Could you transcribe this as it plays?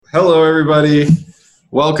Hello, everybody.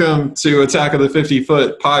 Welcome to Attack of the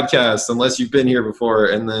 50-Foot podcast, unless you've been here before,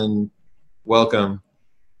 and then welcome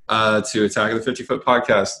to Attack of the 50-Foot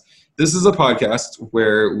podcast. This is a podcast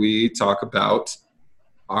where we talk about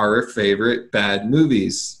our favorite bad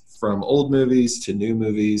movies, from old movies to new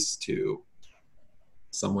movies to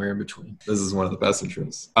somewhere in between. This is one of the best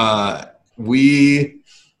intros. We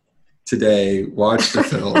today watched a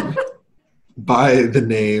film by the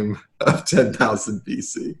name of 10,000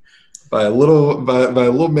 BC by a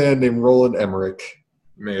little man named Roland Emmerich.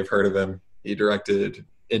 You may have heard of him. He directed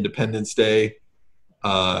Independence Day,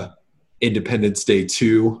 Independence Day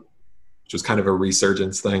 2, which was kind of a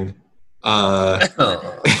resurgence thing.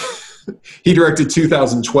 He directed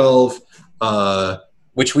 2012.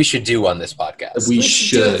 Which we should do on this podcast. We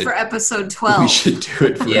should do it for episode 12. We should do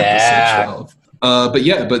it for episode 12.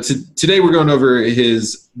 But today we're going over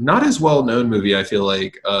his not as well-known movie, I feel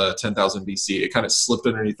like, 10,000 BC. It kind of slipped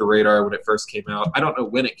underneath the radar when it first came out. I don't know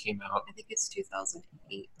when it came out. I think it's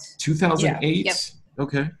 2008. 2008? Yeah. Yep.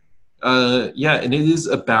 Okay. And it is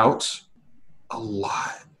about a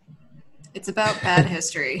lot. It's about bad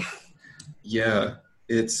history. Yeah,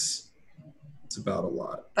 it's about a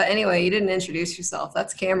lot. But anyway, you didn't introduce yourself.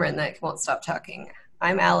 That's Cameron that won't stop talking.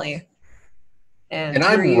 I'm Allie. And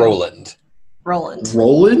I'm Roland.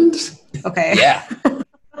 Roland? Okay. Yeah.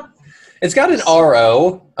 It's got an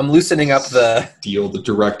R-O. I'm loosening up the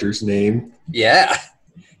director's name. Yeah.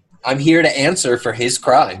 I'm here to answer for his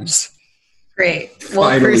crimes. Great. We'll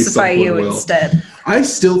Finally crucify you will. instead. I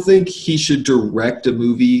still think he should direct a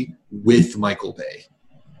movie with Michael Bay.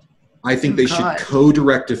 I think they should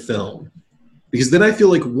co-direct a film. Because then I feel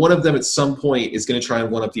like one of them at some point is going to try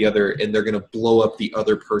and one up the other, and they're going to blow up the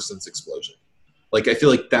other person's explosion. Like, I feel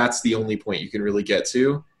like that's the only point you can really get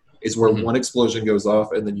to, is where one explosion goes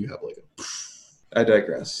off, and then you have like a... I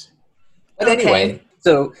digress. But anyway,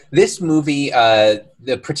 so this movie,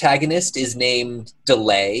 the protagonist is named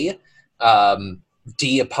Delay,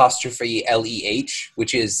 D''Leh,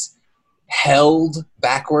 which is held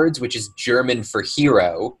backwards, which is German for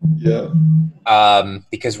hero. Yeah.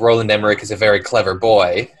 Because Roland Emmerich is a very clever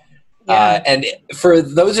boy. Yeah. And for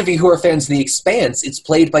those of you who are fans of The Expanse, it's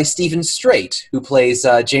played by Stephen Strait, who plays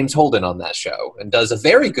James Holden on that show and does a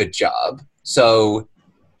very good job. So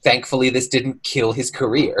thankfully this didn't kill his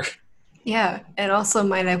career. Yeah. And also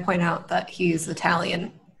might I point out that he's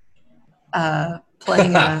Italian,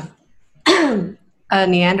 playing a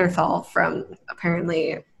Neanderthal from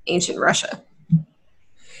apparently ancient Russia.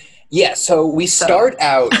 Yeah, so we start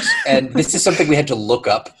out, and this is something we had to look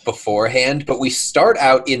up beforehand, but we start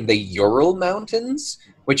out in the Ural Mountains,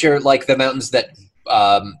 which are like the mountains that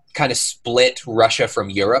kind of split Russia from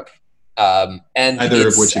Europe. And Neither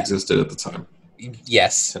of which existed at the time.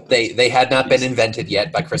 Yes, they had not been invented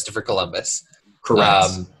yet by Christopher Columbus.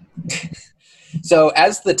 Correct. So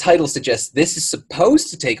as the title suggests, this is supposed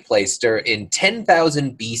to take place in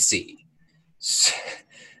 10,000 BC.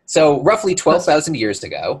 So roughly 12,000 years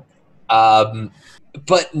ago.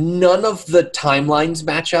 But none of the timelines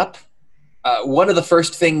match up. One of the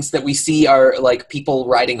first things that we see are like people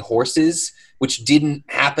riding horses, which didn't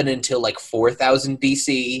happen until like 4,000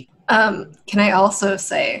 BC. Can I also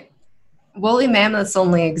say, woolly mammoths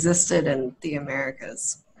only existed in the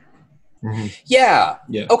Americas. Mm-hmm. Yeah.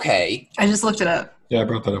 Okay. I just looked it up. Yeah, I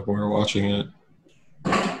brought that up when we were watching it.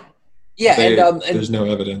 Yeah, and there's no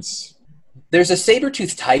evidence. There's a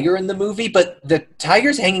saber-toothed tiger in the movie, but the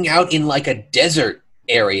tiger's hanging out in like a desert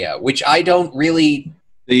area, which I don't really...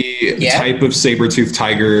 The type of saber-toothed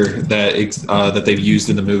tiger that they've used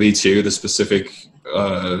in the movie too, the specific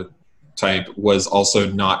type, was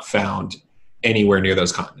also not found anywhere near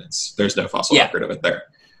those continents. There's no fossil record of it there.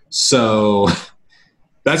 So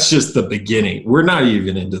that's just the beginning. We're not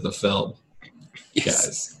even into the film,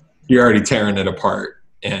 guys. You're already tearing it apart.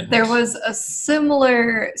 And there was a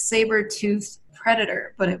similar saber-toothed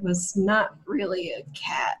predator, but it was not really a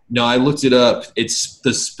cat. No, I looked it up. It's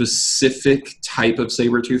the specific type of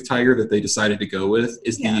saber-toothed tiger that they decided to go with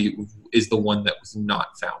is the one that was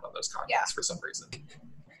not found on those continents for some reason.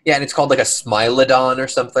 Yeah, and it's called like a Smilodon or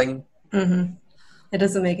something. Mm-hmm. It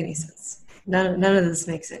doesn't make any sense. None of this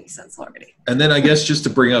makes any sense already. And then I guess just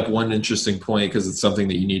to bring up one interesting point, because it's something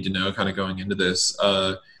that you need to know kind of going into this,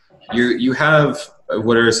 you have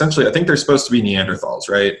what are essentially, I think they're supposed to be Neanderthals,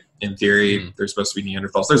 right? In theory, they're supposed to be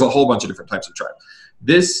Neanderthals. There's a whole bunch of different types of tribe.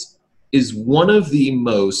 This is one of the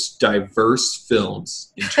most diverse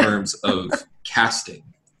films in terms of casting,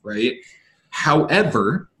 right?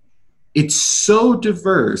 However, it's so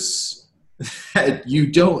diverse that you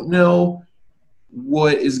don't know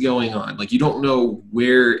what is going on. Like, you don't know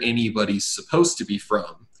where anybody's supposed to be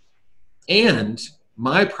from. And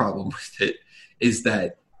My problem with it is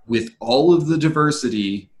that with all of the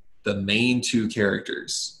diversity, the main two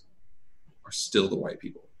characters are still the white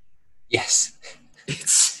people. Yes.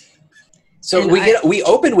 It's So we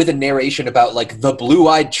open with a narration about like the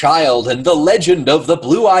blue-eyed child and the legend of the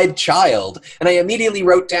blue-eyed child, and I immediately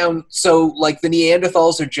wrote down, so like the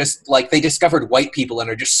Neanderthals are just like they discovered white people and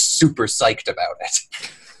are just super psyched about it.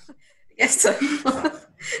 Yes.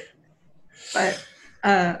 But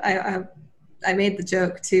I made the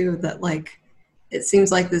joke too that like it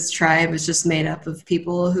seems like this tribe is just made up of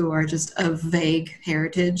people who are just of vague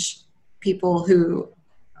heritage, people who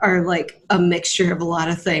are like a mixture of a lot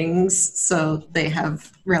of things, so they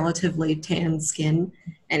have relatively tan skin.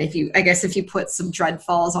 And if you put some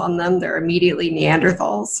dreadfalls on them, they're immediately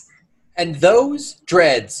Neanderthals. And those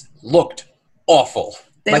dreads looked awful.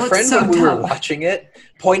 They My looked friend, so when we were dumb. watching it,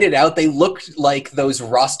 pointed out they looked like those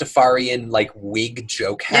Rastafarian like wig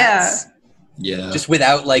joke hats. yeah. Just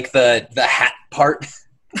without like the hat part.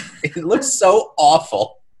 It looks so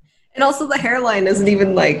awful. And also the hairline isn't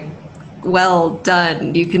even like well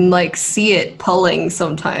done. You can like see it pulling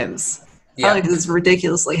sometimes. Yeah. Probably because it's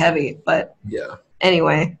ridiculously heavy. But Yeah.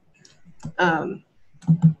 anyway,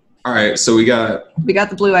 All right, so we got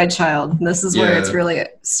the blue-eyed child. And this is where it's really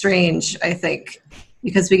strange, I think,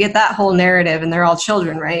 because we get that whole narrative and they're all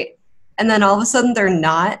children, right? And then all of a sudden they're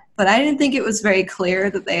not. But I didn't think it was very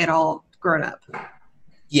clear that they had all grown up.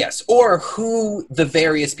 Yes, or who the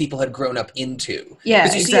various people had grown up into. Yeah,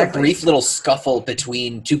 because you see a brief little scuffle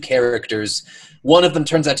between two characters. One of them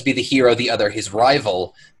turns out to be the hero, the other his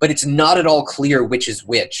rival, but it's not at all clear which is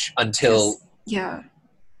which until... Yeah.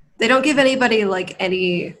 They don't give anybody like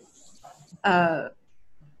any, what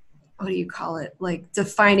do you call it? Like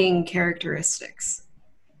defining characteristics.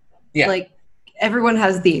 Yeah. Like everyone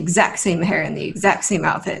has the exact same hair and the exact same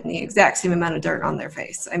outfit and the exact same amount of dirt on their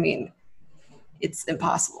face. I mean, it's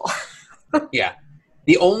impossible. Yeah.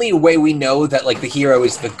 The only way we know that like the hero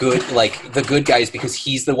is the good guy is because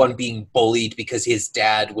he's the one being bullied because his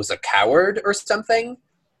dad was a coward or something.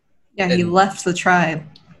 Yeah, he left the tribe.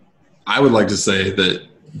 I would like to say that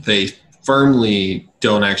they firmly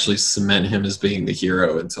don't actually cement him as being the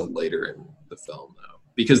hero until later in the film, though,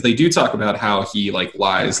 because they do talk about how he like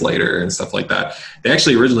lies later and stuff like that. They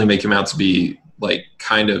actually originally make him out to be like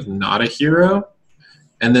kind of not a hero.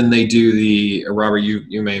 And then they do the Robert,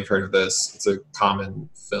 you may have heard of this. It's a common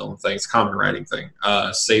film thing. It's a common writing thing.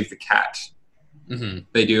 Save the Cat. Mm-hmm.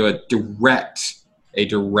 They do a direct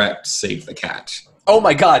Save the Cat. Oh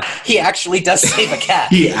my God! He actually does save a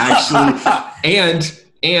cat. He actually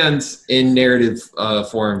and in narrative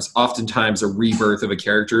forms, oftentimes a rebirth of a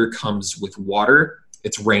character comes with water.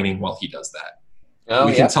 It's raining while he does that.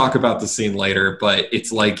 We can talk about the scene later, but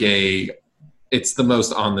it's like it's the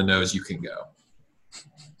most on the nose you can go.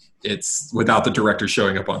 It's without the director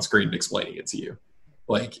showing up on screen and explaining it to you.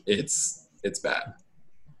 Like it's bad.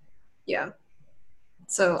 Yeah.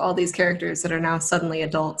 So all these characters that are now suddenly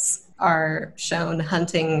adults are shown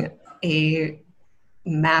hunting a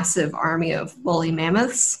massive army of woolly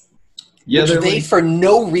mammoths. Yeah, which they for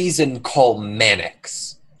no reason call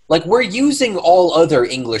Mannix. Like, we're using all other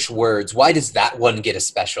English words. Why does that one get a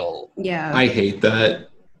special? Yeah. I hate that,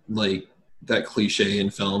 like, that cliche in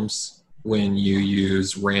films when you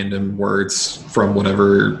use random words from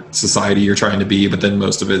whatever society you're trying to be, but then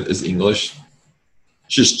most of it is English.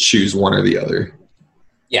 Just choose one or the other.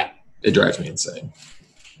 Yeah. It drives me insane.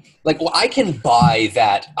 Like, well, I can buy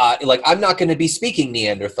that. Like, I'm not going to be speaking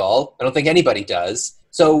Neanderthal. I don't think anybody does.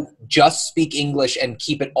 So just speak English and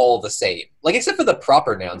keep it all the same. Like, except for the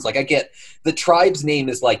proper nouns. Like, I get the tribe's name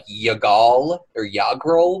is like Yagal or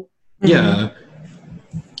Yagrol. Yeah.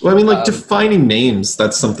 Well, I mean, like, defining names,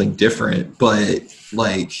 that's something different. But,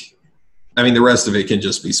 like, I mean, the rest of it can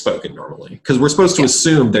just be spoken normally. Because we're supposed to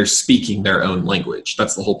assume they're speaking their own language.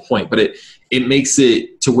 That's the whole point. But it makes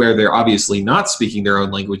it to where they're obviously not speaking their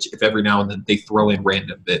own language if every now and then they throw in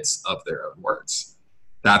random bits of their own words.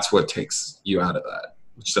 That's what takes you out of that,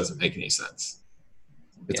 which doesn't make any sense.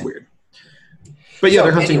 It's weird. But yeah,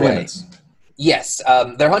 they're hunting mammoths. Yes,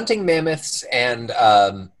 they're hunting mammoths, and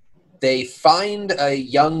they find a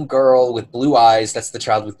young girl with blue eyes. That's the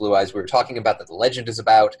child with blue eyes we were talking about that the legend is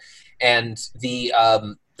about. And the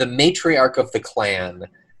matriarch of the clan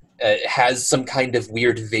has some kind of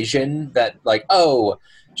weird vision that, like, oh,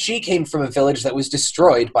 she came from a village that was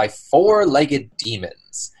destroyed by four-legged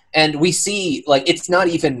demons. And we see, like, it's not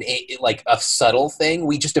even a subtle thing.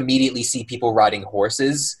 We just immediately see people riding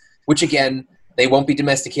horses, which, again, they won't be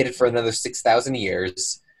domesticated for another 6,000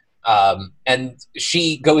 years. And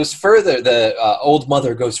she goes further, the old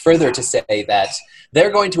mother goes further to say that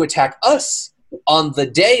they're going to attack us on the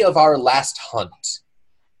day of our last hunt.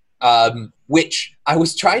 which I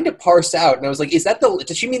was trying to parse out, and I was like,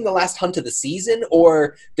 does she mean the last hunt of the season,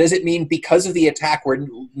 or does it mean because of the attack we're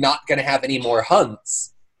not going to have any more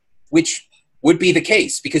hunts? Which would be the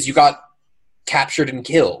case, because you got captured and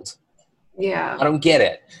killed. Yeah. I don't get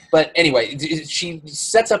it. But anyway, she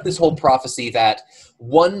sets up this whole prophecy that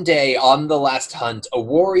one day on the last hunt, a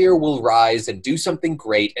warrior will rise and do something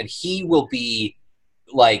great, and he will be,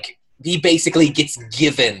 like, he basically gets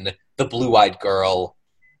given the blue-eyed girl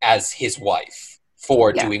as his wife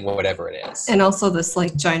for doing whatever it is. And also this,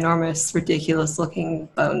 like, ginormous, ridiculous-looking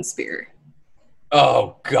bone spear.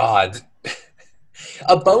 Oh, God.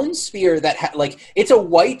 A bone spear that, it's a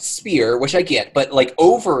white spear, which I get, but, like,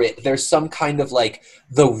 over it, there's some kind of, like,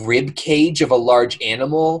 the rib cage of a large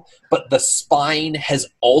animal, but the spine has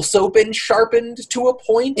also been sharpened to a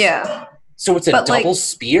point. Yeah. So it's a double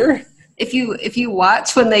spear? If you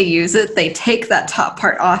watch when they use it, they take that top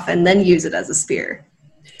part off and then use it as a spear.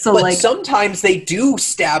 So, but sometimes they do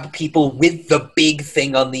stab people with the big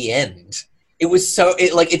thing on the end.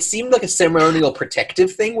 It seemed like a ceremonial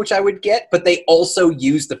protective thing, which I would get, but they also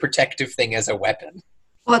use the protective thing as a weapon.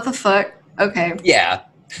 What the fuck? Okay. Yeah.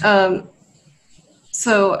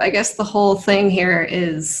 So I guess the whole thing here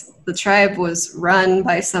is the tribe was run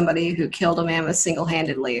by somebody who killed a mammoth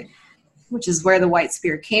single-handedly, which is where the white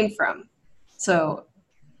spear came from. So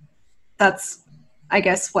that's, I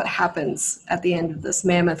guess, what happens at the end of this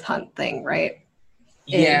mammoth hunt thing, right?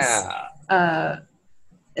 Yeah.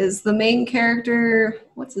 Is the main character,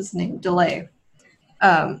 what's his name? Delay.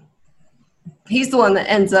 He's the one that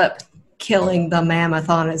ends up killing the mammoth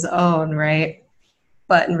on his own, right?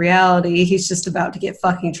 But in reality, he's just about to get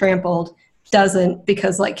fucking trampled. Doesn't,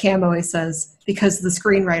 because like Cam always says, because the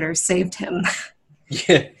screenwriter saved him.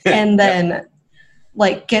 Yeah. And then,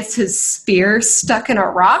 like, gets his spear stuck in a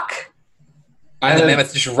rock. And the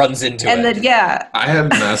mammoth just runs into it. And then, yeah. I have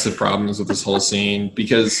massive problems with this whole scene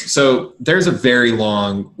because, so there's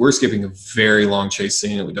we're skipping a very long chase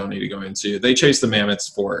scene that we don't need to go into. They chase the mammoths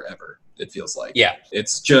forever, it feels like. Yeah.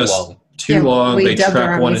 It's just too long. We they dubbed trap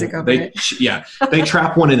our one music over it. they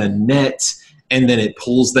trap one in a net and then it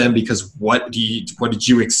pulls them because what did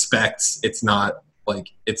you expect? It's not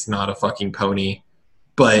a fucking pony.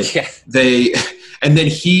 But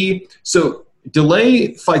so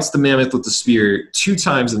Delay fights the mammoth with the spear 2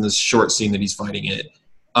 times in this short scene that he's fighting it.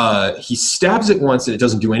 He stabs it once and it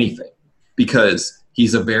doesn't do anything because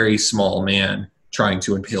he's a very small man trying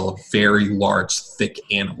to impale a very large, thick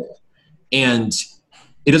animal. And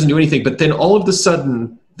it doesn't do anything, but then all of a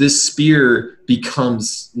sudden, this spear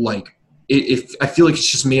becomes like, I feel like it's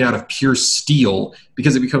just made out of pure steel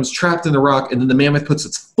because it becomes trapped in the rock and then the mammoth puts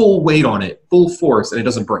its full weight on it, full force, and it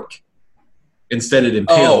doesn't break. Instead, it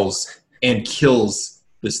impales and kills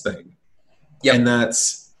this thing. Yep. And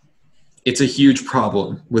it's a huge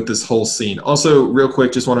problem with this whole scene. Also, real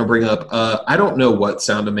quick, just want to bring up, I don't know what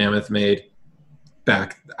sound a mammoth made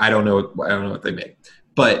back. I don't know what they made.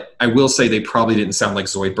 But I will say they probably didn't sound like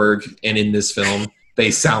Zoidberg, and in this film,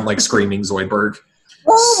 they sound like screaming Zoidberg.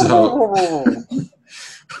 So,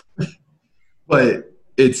 but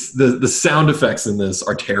it's the sound effects in this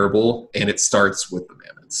are terrible, and it starts with the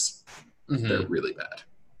mammoths. Mm-hmm. They're really bad.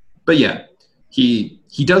 But yeah, he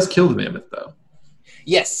does kill the mammoth though.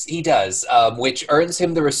 Yes, he does, which earns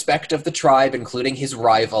him the respect of the tribe, including his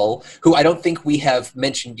rival, who I don't think we have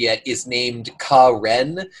mentioned yet is named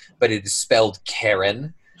Karen, but it is spelled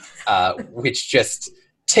Karen, which just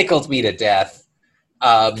tickled me to death.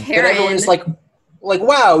 But everyone's like,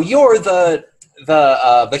 wow, you're the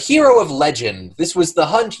hero of legend. This was the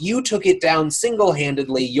hunt. You took it down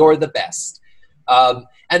single-handedly. You're the best.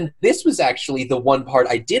 And this was actually the one part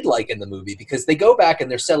I did like in the movie because they go back and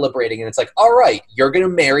they're celebrating and it's like, all right, you're going to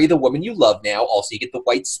marry the woman you love now. Also, you get the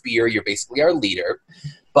white spear. You're basically our leader.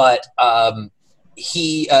 But our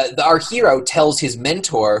hero tells his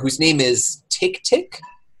mentor, whose name is Tick Tick,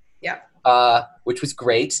 which was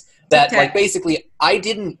great, that like basically I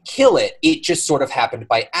didn't kill it. It just sort of happened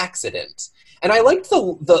by accident. And I liked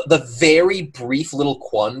the very brief little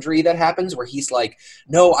quandary that happens where he's like,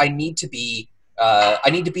 no, I need to be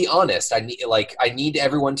honest. I need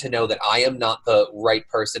everyone to know that I am not the right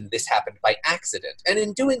person. This happened by accident. And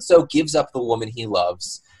in doing so, gives up the woman he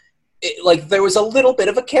loves. There was a little bit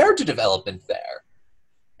of a character development there.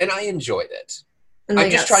 And I enjoyed it. I'm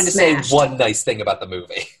just trying to say one nice thing about the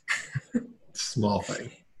movie. Small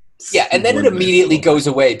thing. Yeah, and then it immediately goes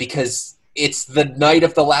away because it's the night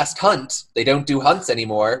of the last hunt. They don't do hunts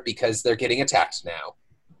anymore because they're getting attacked now.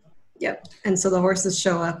 Yep. And so the horses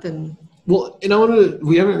show up and... Well, and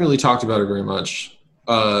we haven't really talked about her very much.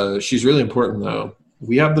 She's really important, though.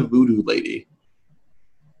 We have the voodoo lady.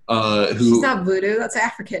 who She's not voodoo. That's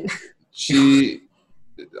African.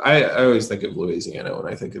 I always think of Louisiana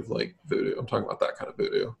when I think of like voodoo. I'm talking about that kind of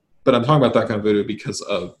voodoo, but I'm talking about that kind of voodoo because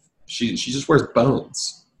of she just wears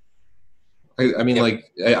bones. I mean,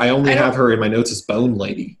 like I only have her in my notes as Bone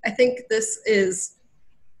Lady. I think this is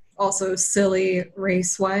also silly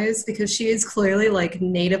race-wise because she is clearly like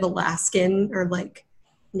Native Alaskan or like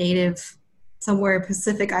Native somewhere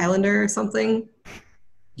Pacific Islander or something.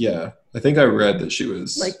 Yeah, I think I read that she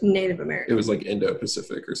was like Native American. It was like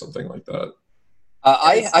Indo-Pacific or something like that.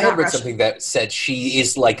 I had read Russian. something that said she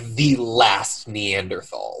is like the last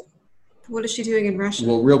Neanderthal. What is she doing in Russia?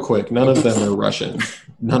 Well, real quick, none of them are Russian.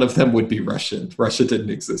 None of them would be Russian. Russia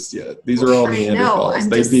didn't exist yet. These are all Neanderthals. No, I'm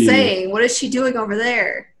They'd just saying. What is she doing over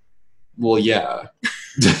there? Well, yeah.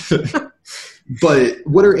 But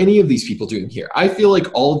what are any of these people doing here? I feel like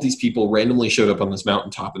all of these people randomly showed up on this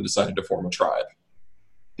mountaintop and decided to form a tribe.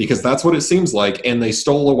 Because that's what it seems like, and they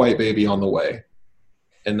stole a white baby on the way.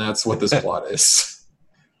 And that's what this plot is.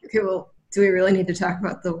 Okay, well, do we really need to talk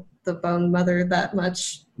about the Bone Mother that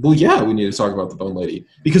much? Well, yeah, we need to talk about the Bone Lady.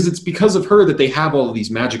 Because it's because of her that they have all of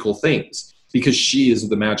these magical things. Because she is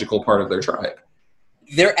the magical part of their tribe.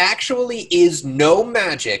 There actually is no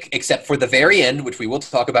magic except for the very end, which we will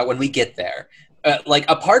talk about when we get there. Like,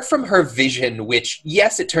 apart from her vision, which,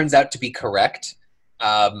 yes, it turns out to be correct,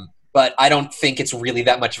 but I don't think it's really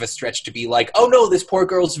that much of a stretch to be like, oh no, this poor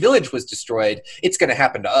girl's village was destroyed. It's going to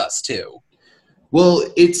happen to us, too. Well,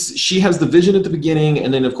 she has the vision at the beginning,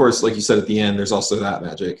 and then, of course, like you said at the end, there's also that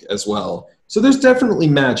magic as well. So there's definitely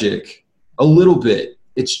magic, a little bit.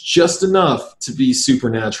 It's just enough to be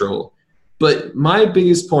supernatural. But my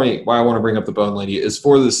biggest point why I want to bring up the Bone Lady is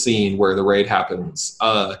for the scene where the raid happens.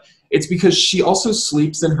 It's because she also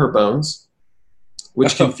sleeps in her bones,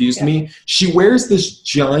 which confused me. She wears this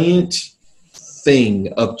giant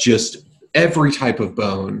thing of just every type of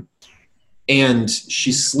bone, and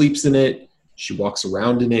she sleeps in it. She walks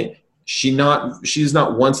around in it. She's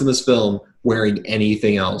not once in this film wearing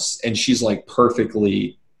anything else, and she's like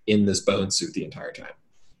perfectly in this bone suit the entire time.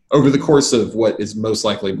 Over the course of what is most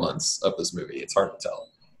likely months of this movie. It's hard to tell.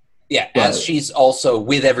 Yeah, as she's also,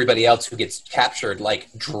 with everybody else who gets captured, like,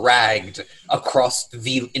 dragged across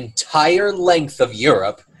the entire length of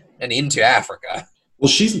Europe and into Africa. Well,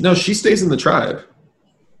 she stays in the tribe.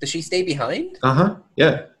 Does she stay behind? Uh-huh,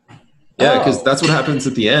 yeah. Yeah, because that's what happens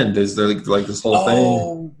at the end, is there like this whole thing.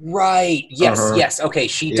 Oh, right. Yes, yes. Okay,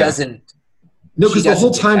 she doesn't... No, because the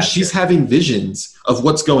whole time she's having visions of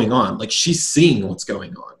what's going on. Like, she's seeing what's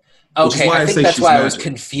going on. Okay, I think that's why I was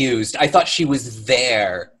confused. I thought she was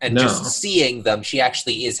there and just seeing them. She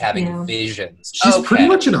actually is having visions. She's pretty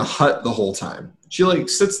much in a hut the whole time. She like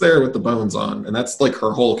sits there with the bones on, and that's like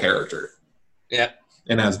her whole character. Yeah,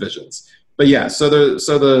 and has visions. But yeah, so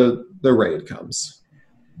the raid comes.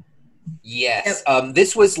 Yes,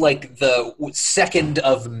 this was like the second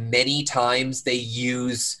of many times they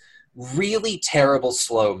use really terrible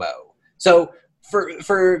slow-mo. So.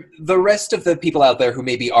 For the rest of the people out there who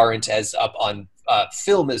maybe aren't as up on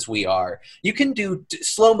film as we are, you can do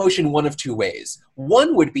slow motion one of two ways.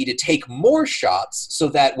 One would be to take more shots so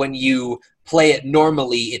that when you play it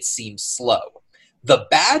normally, it seems slow. The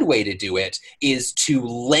bad way to do it is to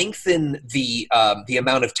lengthen the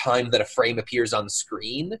amount of time that a frame appears on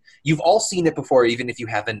screen. You've all seen it before, even if you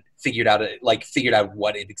haven't figured out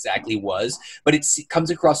what it exactly was. But it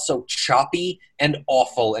comes across so choppy and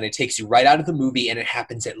awful, and it takes you right out of the movie, and it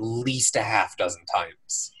happens at least a half dozen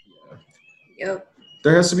times. Yep.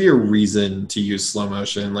 There has to be a reason to use slow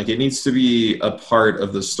motion. Like, it needs to be a part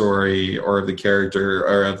of the story or of the character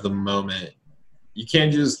or of the moment. You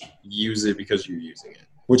can't just use it because you're using it,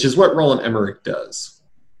 which is what Roland Emmerich does.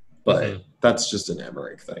 But that's just an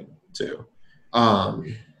Emmerich thing, too.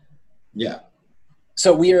 Yeah.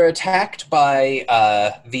 So we are attacked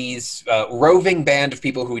by these roving band of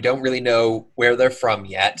people who we don't really know where they're from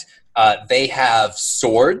yet. They have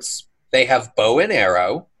swords. They have bow and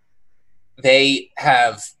arrow. They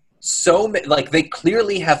have they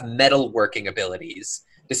clearly have metalworking abilities,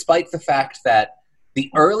 despite the fact that the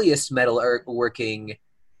earliest metalworking,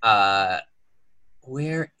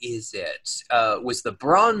 where is it? Was the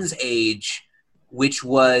Bronze Age, which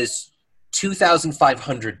was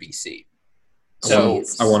 2500 BC. So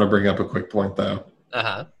I want to bring up a quick point, though.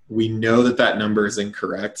 We know that number is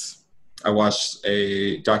incorrect. I watched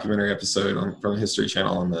a documentary episode from the History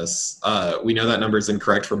Channel on this. We know that number is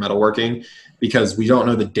incorrect for metalworking because we don't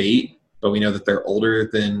know the date, but we know that they're older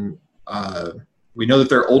than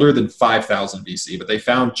 5,000 BC, but they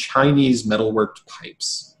found Chinese metalworked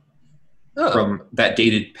pipes from that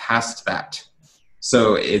dated past that.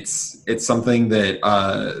 So it's something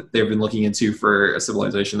that they've been looking into for a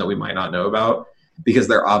civilization that we might not know about, because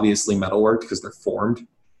they're obviously metalworked because they're formed.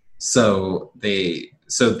 So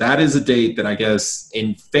that is a date that, I guess,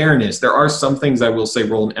 in fairness, there are some things I will say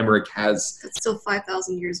Roland Emmerich has. That's still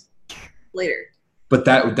 5,000 years later. But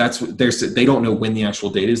that's what they don't know when the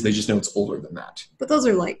actual date is. They just know it's older than that. But those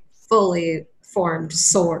are like fully formed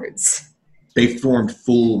swords. They formed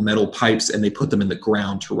full metal pipes and they put them in the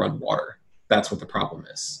ground to run water. That's what the problem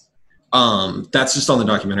is. That's just on the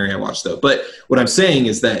documentary I watched, though. But what I'm saying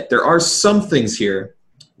is that there are some things here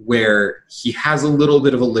where he has a little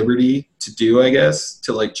bit of a liberty to do, I guess,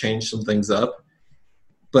 to like change some things up,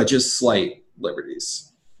 but just slight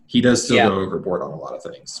liberties. He does still go overboard on a lot of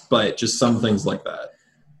things, but just some things like that.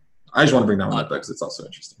 I just want to bring that one up because it's also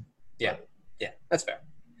interesting. Yeah, that's fair.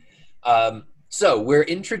 So we're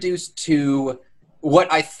introduced to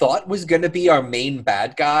what I thought was going to be our main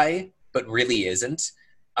bad guy, but really isn't.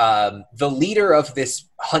 The leader of this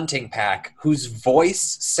hunting pack, whose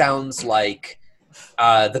voice sounds like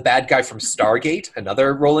the bad guy from Stargate,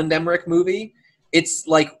 another Roland Emmerich movie. It's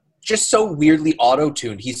like just so weirdly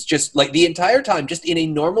auto-tuned. He's just like the entire time just in a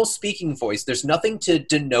normal speaking voice. There's nothing to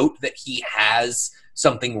denote that he has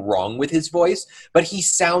something wrong with his voice, but he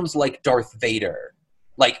sounds like Darth Vader,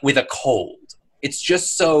 like with a cold. It's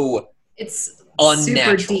just so it's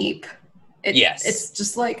unnatural. Super deep. Yes. It's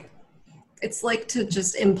just like, it's like to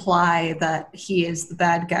just imply that he is the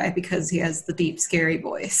bad guy because he has the deep, scary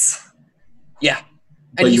voice. Yeah.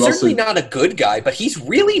 And he's certainly not a good guy, but he's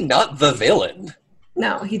really not the villain.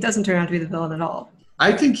 No, he doesn't turn out to be the villain at all.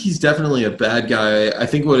 I think he's definitely a bad guy. I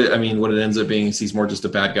think what it ends up being is he's more just a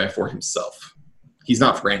bad guy for himself. He's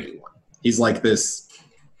not for anyone. He's like this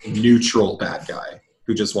neutral bad guy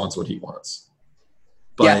who just wants what he wants.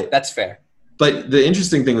 But, yeah, that's fair. But the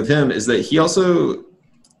interesting thing with him is that he also...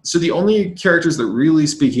 So the only characters that really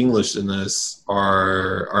speak English in this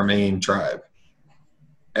are our main tribe.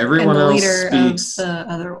 Everyone else speaks of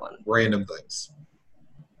the other one. Random things.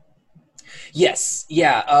 Yes,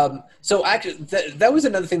 yeah. So actually, that was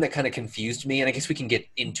another thing that kind of confused me, and I guess we can get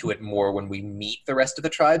into it more when we meet the rest of the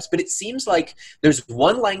tribes, but it seems like there's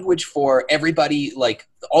one language for everybody, like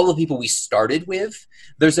all the people we started with.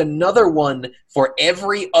 There's another one for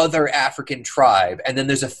every other African tribe, and then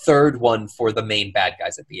there's a third one for the main bad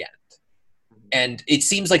guys at the end. And it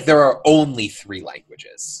seems like there are only 3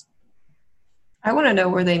 languages. I want to know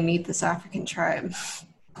where they meet this African tribe.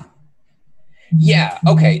 Yeah,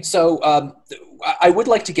 okay, so I would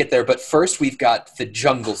like to get there, but first we've got the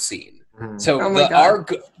jungle scene. So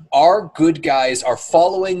our good guys are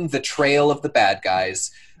following the trail of the bad guys.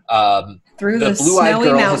 Through the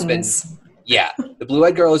snowy mountains. The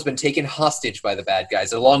blue-eyed girl has been taken hostage by the bad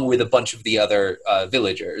guys, along with a bunch of the other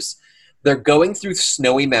villagers. They're going through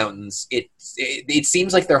snowy mountains. It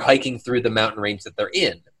seems like they're hiking through the mountain range that they're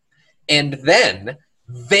in. And then,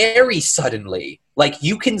 very suddenly, like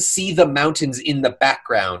you can see the mountains in the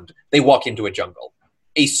background, they walk into a jungle.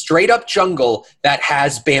 A straight-up jungle that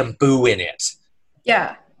has bamboo in it.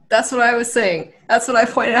 Yeah, that's what I was saying. That's what I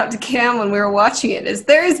pointed out to Cam when we were watching it, is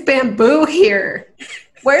there is bamboo here.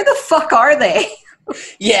 Where the fuck are they?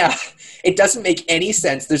 Yeah, it doesn't make any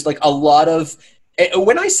sense. There's like a lot of...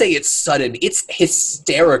 When I say it's sudden, it's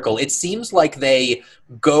hysterical. It seems like they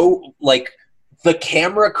go, like, the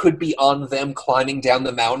camera could be on them climbing down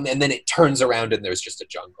the mountain, and then it turns around and there's just a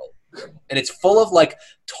jungle. And it's full of, like,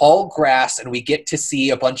 tall grass, and we get to see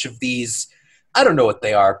a bunch of these, I don't know what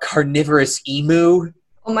they are, carnivorous emu?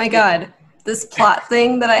 Oh my god. This plot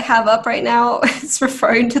thing that I have up right now is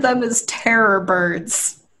referring to them as terror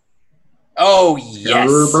birds. Oh, yes.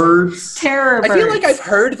 Terror birds? Terror birds. I feel like I've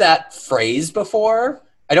heard that phrase before.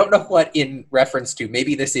 I don't know what in reference to.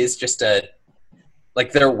 Maybe this is just a,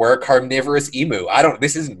 like there were carnivorous emu.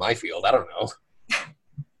 This isn't my field. I don't know.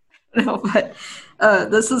 No, but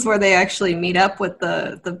this is where they actually meet up with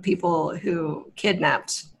the people who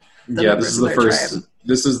kidnapped the Yeah, this is the first. tribe.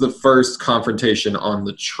 This is the first confrontation on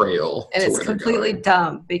the trail. And it's completely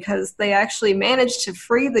dumb because they actually managed to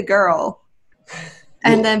free the girl.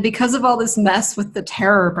 And then because of all this mess with the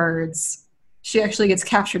terror birds, she actually gets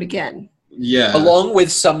captured again. Yeah. Along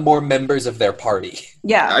with some more members of their party.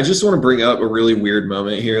 Yeah. I just want to bring up a really weird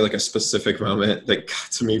moment here, like a specific moment that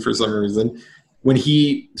got to me for some reason. When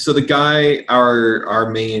so the guy, our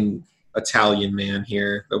main Italian man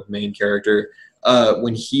here, the main character,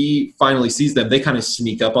 when he finally sees them, they kind of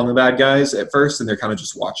sneak up on the bad guys at first, and they're kind of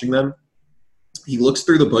just watching them. He looks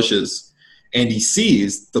through the bushes, and he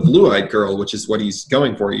sees the blue-eyed girl, which is what he's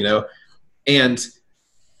going for, you know? And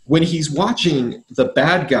when he's watching the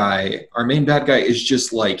bad guy, our main bad guy is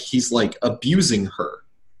just like, he's like abusing her.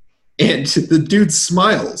 And the dude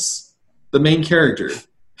smiles, the main character.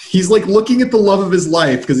 He's like looking at the love of his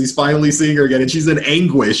life because he's finally seeing her again, and she's in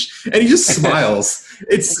anguish, and he just smiles.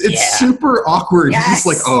 It's super awkward. Yes. He's just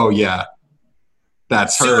like, oh yeah,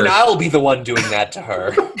 that's her. Soon I'll be the one doing that to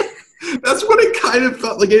her. That's what it kind of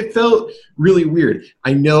felt like. It felt really weird.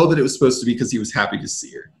 I know that it was supposed to be because he was happy to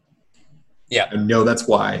see her. Yeah. I know that's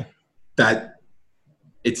why. That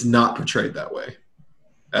it's not portrayed that way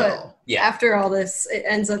at But all. Yeah. after all this, it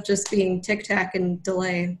ends up just being tic-tac and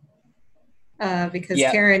delay. Because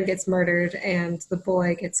Yeah. Karen gets murdered and the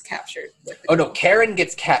boy gets captured. Oh no, Karen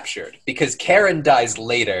gets captured because Karen dies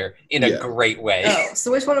later in a Yeah. great way. Oh,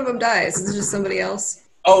 so which one of them dies? Is it just somebody else?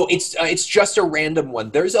 Oh, it's just a random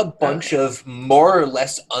one. There's a bunch of more or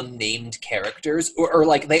less unnamed characters, or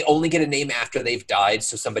like they only get a name after they've died,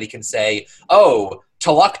 so somebody can say, "Oh,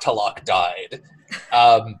 Talak died."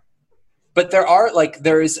 But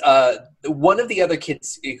there's one of the other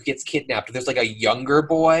kids who gets kidnapped. There's like a younger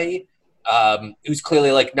boy who's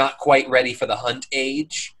clearly like not quite ready for the hunt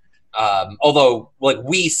age. Although like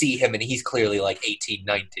we see him and he's clearly like 18,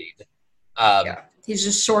 19. Yeah. He's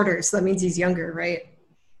just shorter, so that means he's younger, right?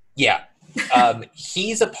 Yeah.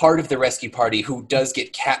 He's a part of the rescue party who does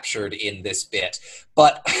get captured in this bit.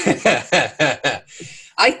 But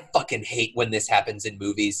I fucking hate when this happens in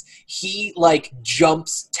movies. He, like,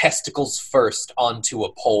 jumps testicles first onto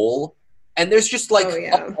a pole, and there's just, like,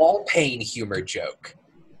 a ball pain humor joke.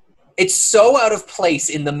 It's so out of place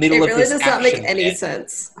in the middle of this action. It really does not make any bit.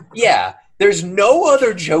 sense. Yeah. There's no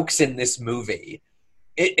other jokes in this movie.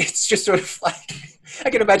 It's just sort of like... I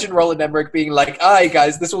can imagine Roland Emmerich being like, "All right,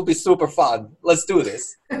 guys, this will be super fun. Let's do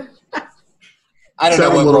this." I don't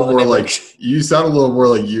know. You sound a little more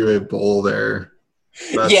like you a Bull there.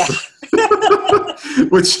 Yeah.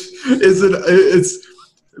 Which it's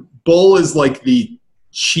Bull is like the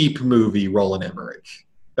cheap movie Roland Emmerich.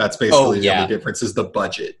 That's basically the only difference is the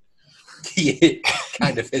budget. Yeah,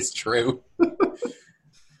 kind of is true.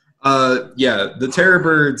 The Terror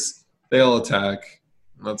Birds, they all attack.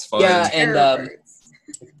 That's fine. Yeah, and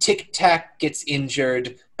Tic Tac gets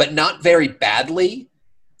injured, but not very badly.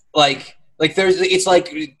 It's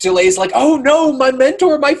like Delay's like, "Oh no, my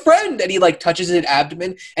mentor, my friend," and he like touches his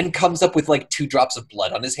abdomen and comes up with like 2 drops of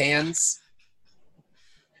blood on his hands.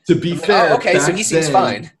 To be fair, so he seems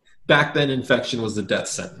fine. Back then, infection was a death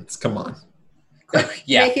sentence. Come on.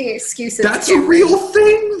 Yeah, making excuses. That's a real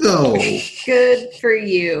thing, though. Good for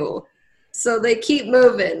you. So they keep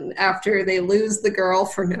moving after they lose the girl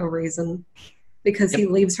for no reason. Because he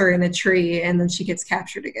leaves her in a tree and then she gets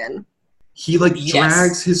captured again. He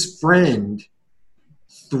drags his friend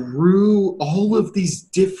through all of these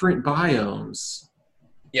different biomes.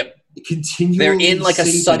 Yep. Continually They're in like a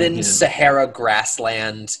sudden him. Sahara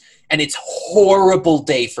grassland, and it's horrible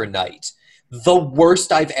day for night. The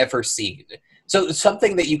worst I've ever seen. So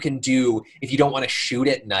something that you can do if you don't want to shoot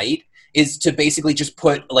at night is to basically just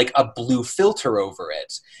put like a blue filter over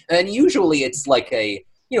it. And usually it's like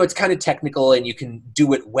it's kind of technical and you can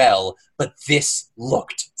do it well, but this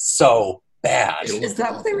looked so bad. Is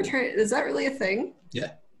that what they were trying? Is that really a thing?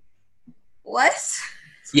 Yeah. What?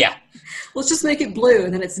 Yeah. Let's just make it blue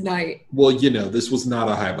and then it's night. Well, this was not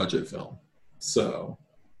a high budget film. So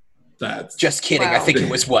that's... Just kidding. Wow. I think it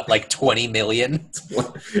was like 20 million?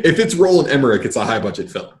 If it's Roland Emmerich, it's a high budget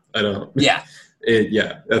film. I don't know. Yeah.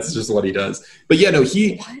 That's just what he does. But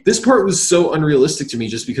this part was so unrealistic to me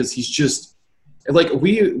just because he's just... Like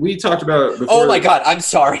we talked about before. Oh my god, I'm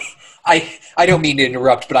sorry. I don't mean to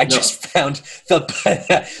interrupt, but I just found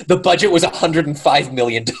the budget was $105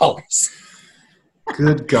 million.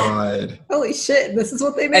 Good God. Holy shit, this is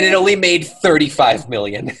what they made? And it only made $35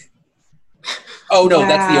 million. Oh no,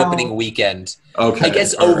 that's the opening weekend. Okay. I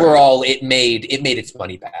guess overall it made its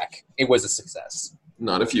money back. It was a success.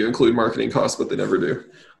 Not if you include marketing costs, but they never do.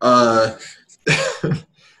 But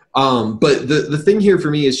the thing here for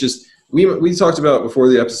me is just we talked about before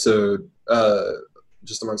the episode,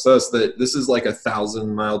 just amongst us, that this is like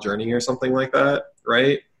 1,000-mile journey or something like that,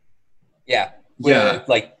 right? Yeah. Yeah.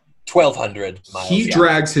 Like 1,200 miles. He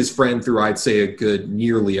drags his friend through, I'd say, a good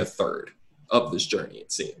nearly a third of this journey,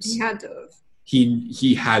 it seems. He had to have.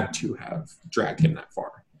 He had to have dragged him that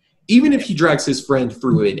far. Even if he drags his friend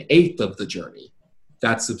through an eighth of the journey,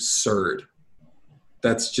 that's absurd.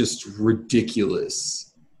 That's just ridiculous.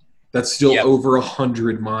 That's still over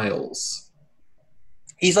 100 miles.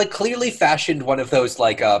 He's like clearly fashioned one of those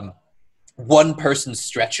like one-person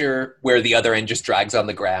stretcher where the other end just drags on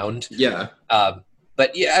the ground. Yeah.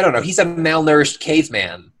 But yeah, I don't know. He's a malnourished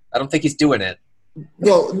caveman. I don't think he's doing it.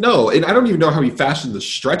 Well, no, and I don't even know how he fashioned the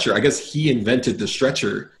stretcher. I guess he invented the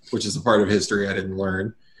stretcher, which is a part of history I didn't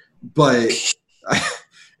learn. But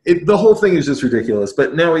The whole thing is just ridiculous.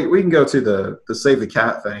 But now we can go to the save the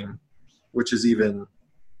cat thing, which is even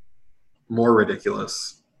more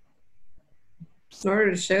ridiculous. In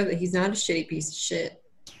order to show that he's not a shitty piece of shit,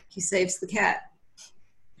 he saves the cat.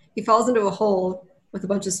 He falls into a hole with a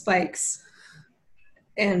bunch of spikes,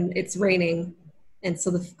 and it's raining, and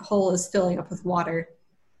so the hole is filling up with water,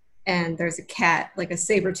 and there's a cat, like a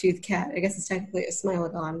saber-toothed cat, I guess it's technically a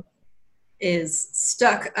Smilodon, is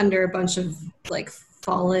stuck under a bunch of like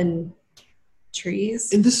fallen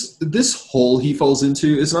trees. And this hole he falls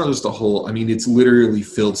into is not just a hole. I mean, it's literally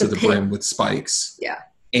filled to the pit. brim with spikes. Yeah.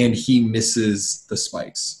 And he misses the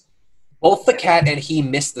spikes. Both the cat and he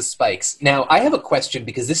missed the spikes. Now, I have a question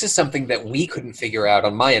because this is something that we couldn't figure out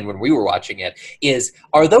on my end when we were watching it,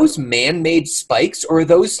 are those man-made spikes or are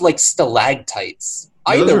those like stalactites?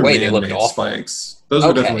 Either way, they looked awful. Spikes. Those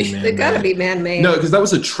are definitely man-made. They've got to be man-made. No, because that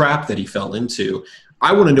was a trap that he fell into.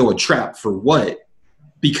 I want to know a trap for what?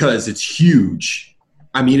 Because it's huge.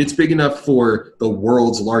 I mean, it's big enough for the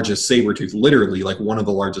world's largest saber-tooth, literally like one of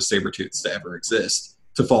the largest saber-tooths to ever exist,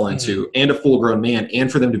 to fall into, and a full-grown man,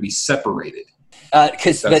 and for them to be separated.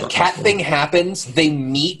 Because the cat thing happens, they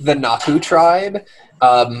meet the Naku tribe,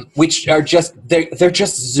 which are just they're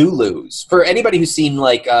just Zulus. For anybody who's seen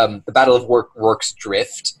like the Battle of Rorke's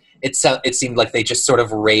Drift, it seemed like they just sort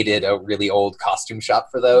of raided a really old costume shop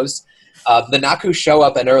for those. The Naku show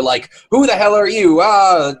up and are like, "Who the hell are you?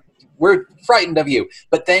 We're frightened of you."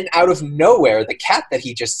 But then out of nowhere, the cat that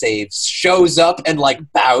he just saves shows up and like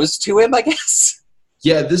bows to him, I guess.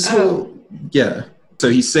 Yeah, So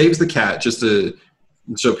he saves the cat just to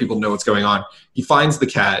so people know what's going on. He finds the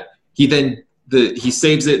cat. He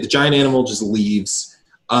saves it. The giant animal just leaves.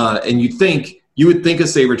 And you would think a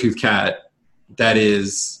saber-toothed cat that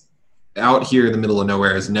is out here in the middle of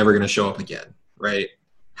nowhere is never going to show up again, right?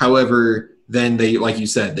 However, then they, like you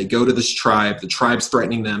said, they go to this tribe. The tribe's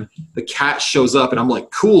threatening them. The cat shows up, and I'm like,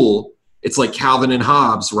 cool. It's like Calvin and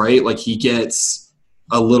Hobbes, right? Like he gets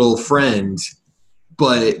a little friend,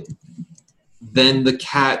 but then the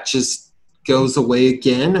cat just goes away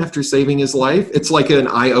again after saving his life. It's like an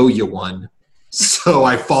I owe you one, so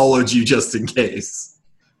I followed you just in case.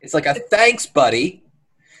 It's like a thanks, buddy.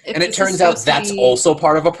 And it turns out that's also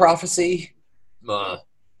part of a prophecy.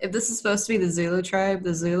 If this is supposed to be the Zulu tribe,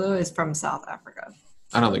 the Zulu is from South Africa.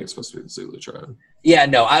 I don't think it's supposed to be the Zulu tribe. Yeah,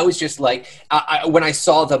 no, I was just like, when I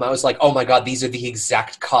saw them, I was like, oh my god, these are the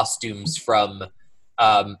exact costumes from,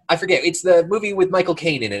 I forget, it's the movie with Michael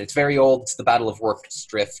Caine in it. It's very old. It's the Battle of Rorke's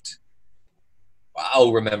Drift.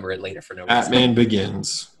 I'll remember it later for no reason. Batman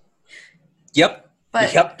Begins. Yep.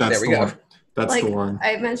 But yep, That's there we go. One. That's the one.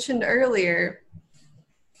 I mentioned earlier,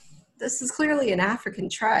 this is clearly an African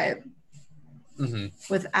tribe. Mm-hmm.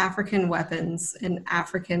 With African weapons and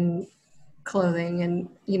African clothing and,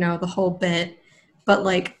 the whole bit. But,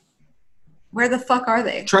 where the fuck are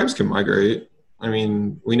they? Tribes can migrate. I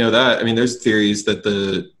mean, we know that. I mean, there's theories that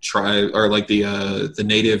the tribe, or the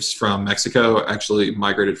natives from Mexico actually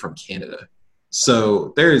migrated from Canada.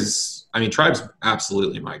 So tribes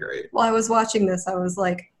absolutely migrate. While I was watching this, I was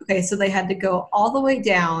like, okay, so they had to go all the way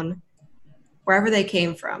down wherever they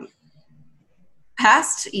came from,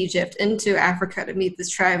 past Egypt into Africa to meet this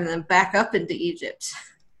tribe, and then back up into Egypt.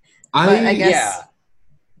 I guess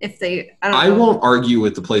if they, I don't know. Won't argue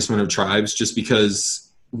with the placement of tribes just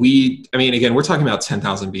because again, we're talking about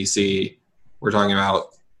 10,000 BC. We're talking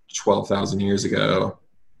about 12,000 years ago.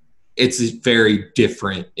 It's a very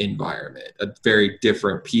different environment, a very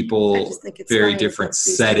different people, I just think it's very funny different that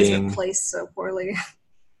these setting. things are placed so poorly.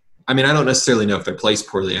 I mean, I don't necessarily know if they're placed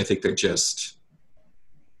poorly. I think they're just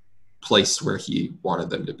placed where he wanted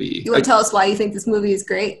them to be. You want to tell us why you think this movie is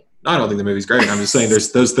great? I don't think the movie's great. I'm just saying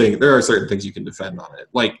there's those things. There are certain things you can defend on it.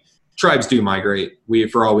 Like tribes do migrate.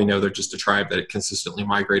 For all we know, they're just a tribe that consistently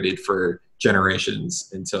migrated for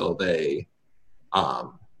generations until they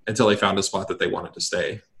found a spot that they wanted to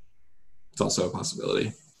stay. It's also a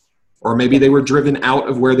possibility. Or maybe they were driven out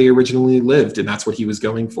of where they originally lived, and that's what he was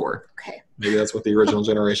going for. Okay. Maybe that's what the original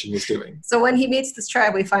generation was doing. So when he meets this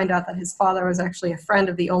tribe, we find out that his father was actually a friend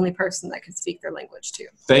of the only person that could speak their language too.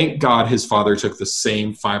 Thank God his father took the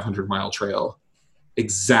same 500-mile trail,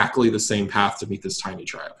 exactly the same path to meet this tiny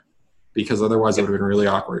tribe, because otherwise it would have been really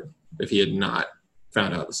awkward if he had not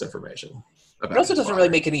found out this information. It also doesn't really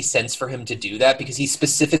make any sense for him to do that because he's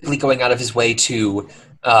specifically going out of his way to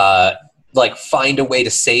find a way to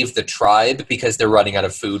save the tribe because they're running out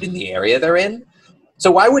of food in the area they're in. So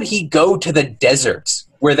why would he go to the desert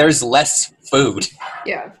where there's less food?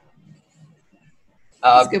 Yeah.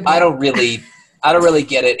 I don't really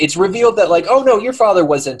get it. It's revealed that oh no, your father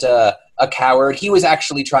wasn't a coward. He was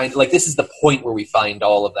actually trying to this is the point where we find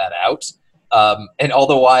all of that out. And all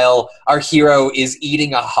the while, our hero is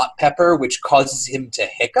eating a hot pepper, which causes him to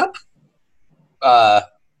hiccup,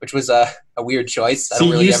 which was a weird choice. I don't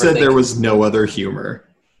See, really you ever said think... there was no other humor.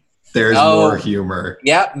 There's more humor.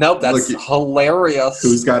 Yeah, nope, that's Look, hilarious.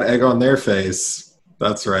 Who's got egg on their face?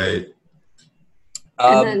 That's right.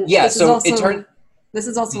 This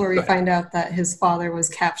is also where we find out that his father was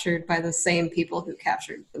captured by the same people who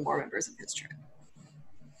captured the more members of his tribe.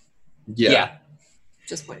 Yeah.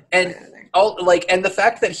 Just point and there. And the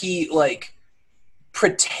fact that he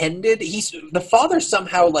pretended the father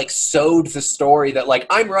somehow sewed the story that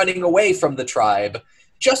I'm running away from the tribe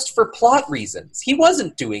just for plot reasons. He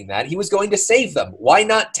wasn't doing that. He was going to save them. Why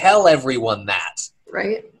not tell everyone that?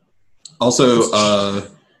 Right. Also,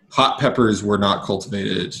 hot peppers were not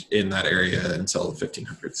cultivated in that area until the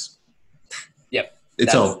 1500s. Yep.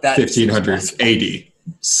 Until 1500s AD.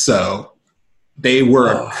 So they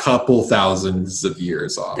were a couple thousands of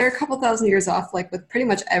years off. They're a couple thousand years off, with pretty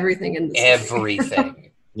much everything in this.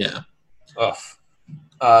 Everything. Yeah. Ugh.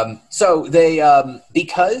 So they,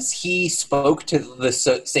 because he spoke to the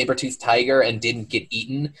saber-toothed tiger and didn't get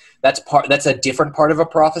eaten, that's a different part of a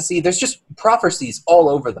prophecy. There's just prophecies all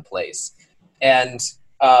over the place. And,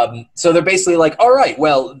 so they're basically all right,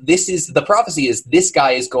 well, the prophecy is this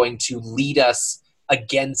guy is going to lead us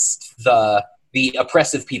against the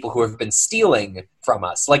oppressive people who have been stealing from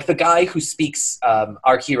us. Like the guy who speaks,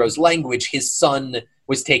 our hero's language, his son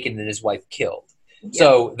was taken and his wife killed. Yep.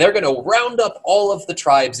 So they're going to round up all of the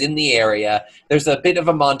tribes in the area. There's a bit of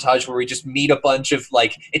a montage where we just meet a bunch of,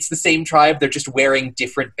 it's the same tribe, they're just wearing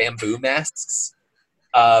different bamboo masks.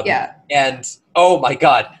 And, oh my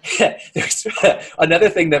God, there's another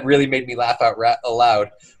thing that really made me laugh out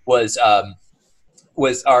aloud was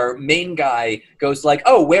our main guy goes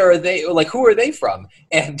oh, where are they? Who are they from?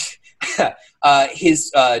 And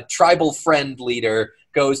his tribal friend leader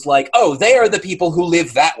goes oh, they are the people who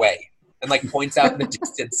live that way. And points out in the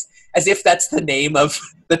distance as if that's the name of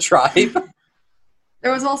the tribe.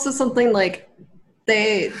 There was also something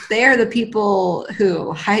they are the people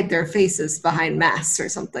who hide their faces behind masks or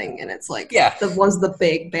something, and it's the ones with the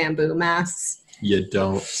big bamboo masks. You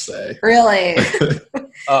don't say. Really?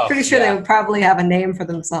 Pretty sure they would probably have a name for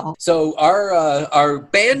themselves. So our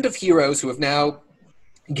band of heroes who have now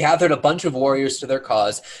gathered a bunch of warriors to their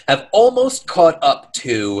cause have almost caught up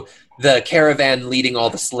to the caravan leading all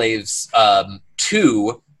the slaves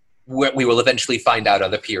to where we will eventually find out are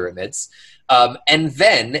the pyramids. And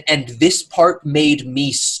this part made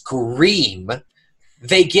me scream,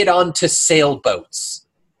 they get onto sailboats.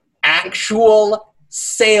 Actual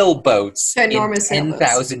sailboats Enormous in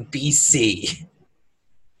 10,000 BC.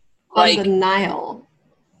 On the Nile.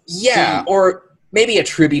 Yeah, or maybe a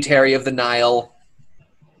tributary of the Nile.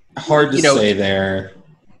 Hard to say there.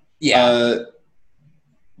 Yeah.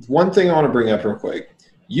 One thing I want to bring up real quick.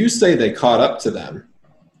 You say they caught up to them,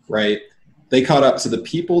 right? They caught up to the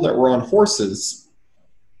people that were on horses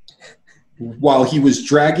while he was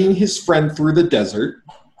dragging his friend through the desert,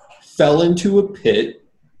 fell into a pit,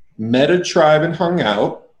 met a tribe and hung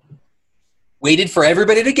out. Waited for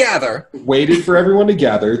everybody to gather. Waited for everyone to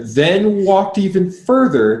gather, then walked even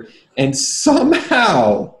further, and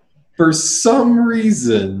somehow, for some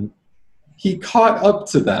reason, he caught up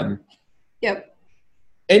to them. Yep.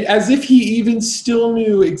 And as if he even still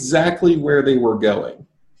knew exactly where they were going,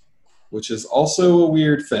 which is also a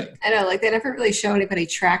weird thing. I know, they never really show anybody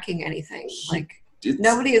tracking anything.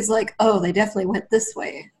 Nobody is oh, they definitely went this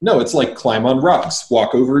way. No, it's climb on rocks,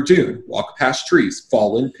 walk over a dune, walk past trees,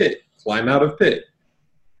 fall in pit, climb out of pit.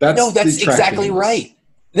 That's exactly right.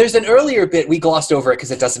 There's an earlier bit, we glossed over it because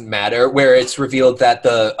it doesn't matter, where it's revealed that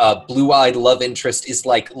the blue-eyed love interest is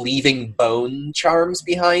leaving bone charms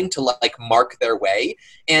behind to mark their way,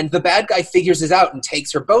 and the bad guy figures it out and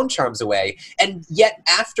takes her bone charms away, and yet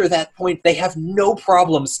after that point they have no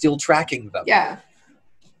problem still tracking them.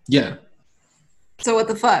 Yeah. So what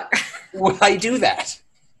the fuck? Why do that?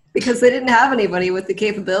 Because they didn't have anybody with the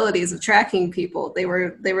capabilities of tracking people. They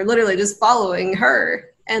were literally just following her.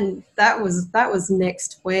 And that was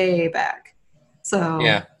nixed way back. So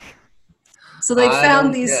yeah. So they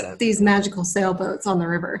found these magical sailboats on the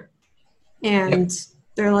river, and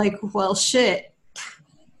they're well, shit.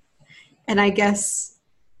 And I guess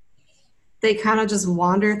they kind of just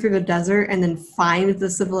wander through the desert and then find the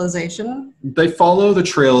civilization. They follow the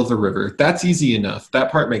trail of the river. That's easy enough. That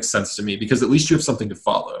part makes sense to me because at least you have something to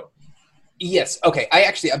follow. Yes. Okay.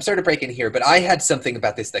 I'm sorry to break in here, but I had something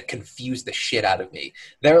about this that confused the shit out of me.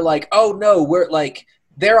 They're oh no, we're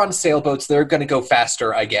they're on sailboats. They're going to go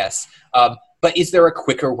faster, I guess. But is there a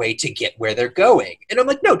quicker way to get where they're going? And I'm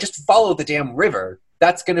no, just follow the damn river.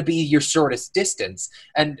 that's going to be your shortest distance.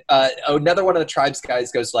 And another one of the tribes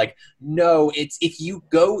guys goes like, no, it's if you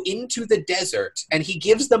go into the desert, and he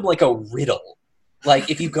gives them like a riddle.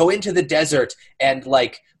 Like, if you go into the desert and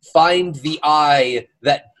like find the eye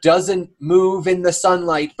that doesn't move in the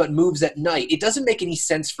sunlight but moves at night, it doesn't make any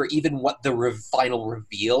sense for even what the final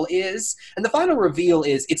reveal is. And the final reveal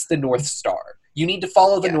is it's the North Star. You need to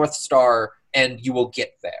follow the North Star and you will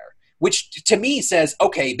get there. Which to me says,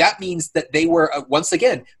 okay, that means that they were, once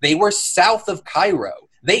again, they were south of Cairo.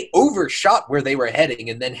 They overshot where they were heading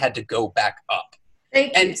and then had to go back up.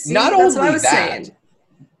 Thank you. And See, not that's only what I was that, saying.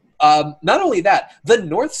 not only that, the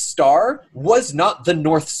North Star was not the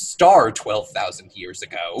North Star 12,000 years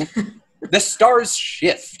ago. The stars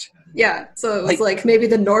shift. Yeah, so it was like maybe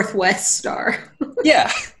the Northwest Star.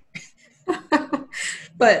 Yeah.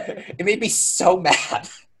 But it made me so mad.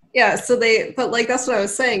 yeah, so but like that's what I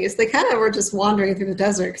was saying, is they kind of were just wandering through the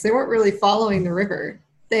desert because they weren't really following the river.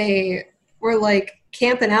 They were like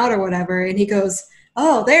camping out or whatever, and he goes,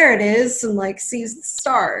 oh, there it is, and like sees the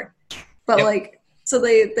star. But like, so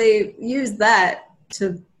they use that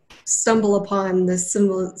to stumble upon this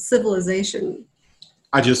civilization.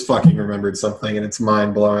 I just fucking remembered something, and it's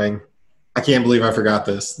mind-blowing. I can't believe I forgot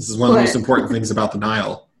this. This is one of the most important things about the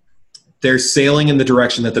Nile. They're sailing in the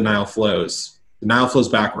direction that the Nile flows. The Nile flows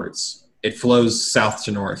backwards. It flows south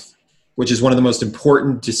to north, which is one of the most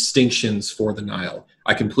important distinctions for the Nile.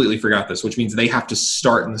 I completely forgot this, which means they have to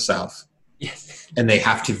start in the south. Yes. And they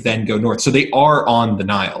have to then go north. So they are on the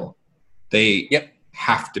Nile. They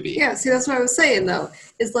have to be. Yeah, see, that's what I was saying, though,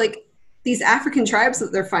 is like these African tribes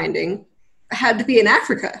that they're finding had to be in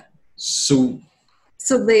Africa. So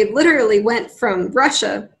they literally went from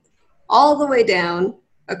Russia all the way down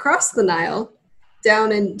across the Nile,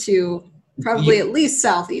 down into probably at least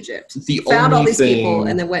South Egypt. Found all these people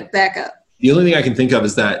and then went back up. The only thing I can think of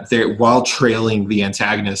is that while trailing the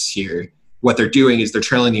antagonists here, what they're doing is they're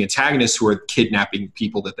trailing the antagonists who are kidnapping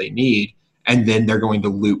people that they need, and then they're going to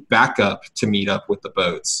loop back up to meet up with the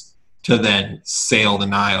boats to then sail the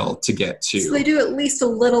Nile to get to. So they do at least a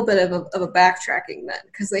little bit of a backtracking then,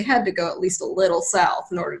 because they had to go at least a little south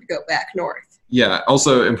in order to go back north. Yeah,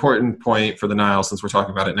 also important point for the Nile, since we're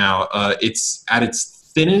talking about it now, it's at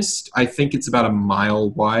its thinnest, I think it's about a mile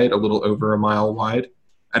wide, a little over a mile wide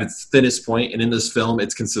at its thinnest point, and in this film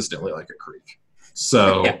it's consistently like a creek.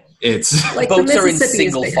 So it's like boats are in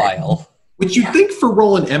single file. Which you'd think for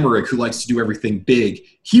Roland Emmerich, who likes to do everything big,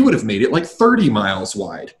 he would have made it like 30 miles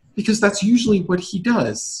wide, because that's usually what he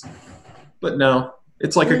does. But no,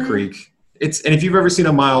 it's like a creek. And if you've ever seen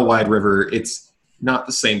a mile wide river, it's not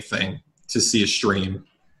the same thing to see a stream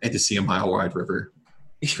and to see a mile wide river.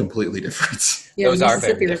 It's completely different. Yeah, those the are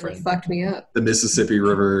Mississippi very River different. fucked me up. The Mississippi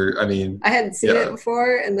River, I mean... I hadn't seen it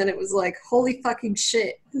before, and then it was like, holy fucking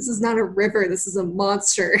shit, this is not a river, this is a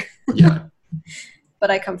monster. Yeah.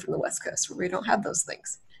 But I come from the West Coast where we don't have those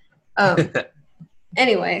things.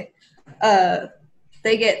 Anyway,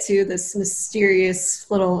 they get to this mysterious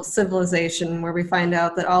little civilization where we find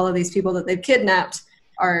out that all of these people that they've kidnapped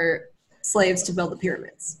are slaves to build the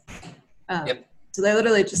pyramids. So they're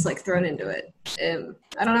literally just like thrown into it.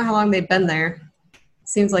 I don't know how long they've been there.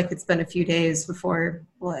 Seems like it's been a few days before,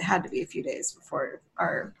 well, it had to be a few days before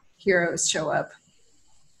our heroes show up.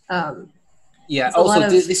 Yeah, also,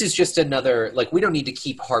 this is just another, like, we don't need to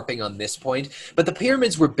keep harping on this point, but the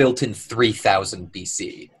pyramids were built in 3000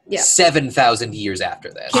 BC. Yeah. 7,000 years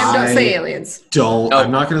after this. Don't say aliens.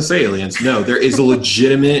 I'm not going to say aliens. No, there is a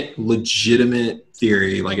legitimate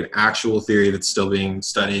theory, like an actual theory that's still being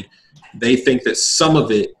studied. They think that some of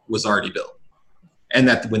it was already built. And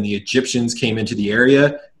that when the Egyptians came into the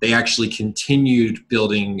area, they actually continued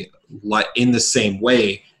building in the same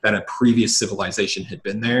way that a previous civilization had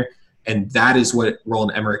been there. And that is what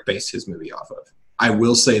Roland Emmerich based his movie off of. I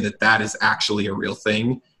will say that is actually a real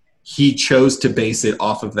thing. He chose to base it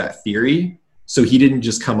off of that theory, so he didn't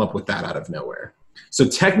just come up with that out of nowhere. So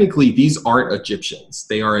technically, these aren't Egyptians.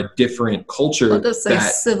 They are a different culture. Well, just say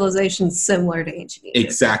civilization similar to ancient Egypt.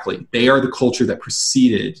 Exactly. They are the culture that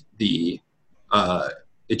preceded the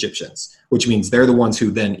Egyptians, which means they're the ones who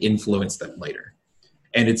then influenced them later.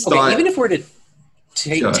 And it's thought... Even if we're to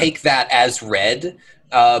take that as read...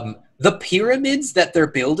 the pyramids that they're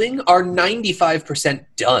building are 95%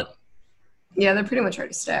 done. Yeah, they're pretty much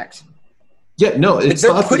already stacked. Yeah, no,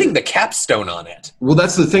 they're putting the capstone on it. Well,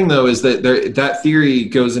 that's the thing, though, is that that theory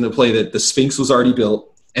goes into play that the Sphinx was already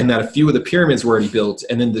built, and that a few of the pyramids were already built,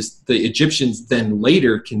 and then the Egyptians then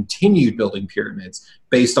later continued building pyramids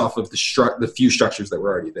based off of the few structures that were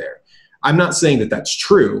already there. I'm not saying that that's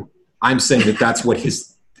true. I'm saying that that's what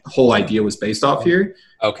his whole idea was based off here.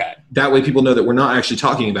 Okay. That way people know that we're not actually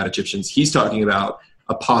talking about Egyptians. He's talking about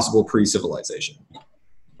a possible pre-civilization.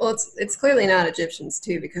 Well, it's clearly not Egyptians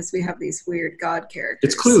too, because we have these weird god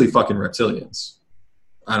characters. It's clearly fucking reptilians.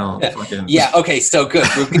 I don't fucking... Yeah, okay, so good.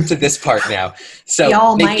 Moving to this part now. So The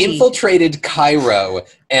Almighty. they've infiltrated Cairo,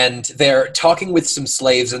 and they're talking with some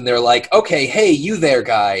slaves, and they're like, okay, hey, you there,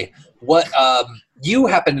 guy. What, you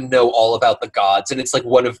happen to know all about the gods, and it's like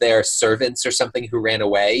one of their servants or something who ran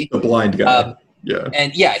away. The blind guy. Yeah.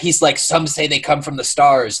 And yeah, he's like, some say they come from the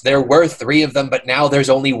stars. There were 3 of them, but now there's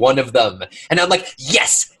only 1 of them. And I'm like,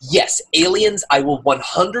 yes, aliens, I will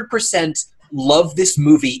 100% love this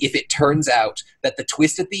movie if it turns out that the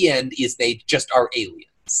twist at the end is they just are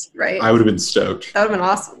aliens. Right? I would have been stoked. That would have been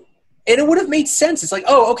awesome. And it would have made sense. It's like,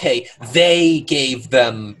 oh, okay, they gave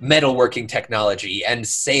them metalworking technology and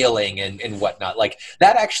sailing and whatnot. Like,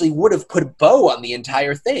 that actually would have put a bow on the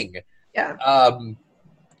entire thing. Yeah.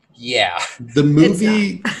 Yeah. The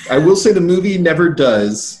movie, I will say the movie never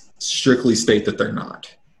does strictly state that they're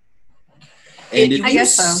not. And I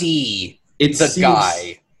guess so. See the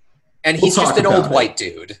guy, and he's just an old white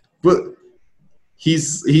dude. But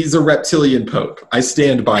he's a reptilian pope. I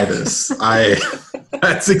stand by this.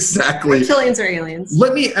 That's exactly. Reptilians are aliens.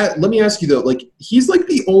 Let me ask you though. Like, he's like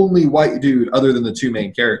the only white dude other than the 2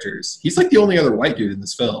 main characters. He's like the only other white dude in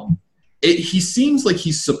this film. He seems like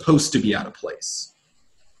he's supposed to be out of place.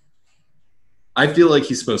 I feel like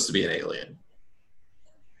he's supposed to be an alien.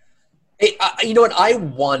 You know what?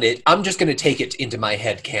 I'm just going to take it into my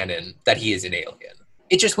head canon that he is an alien.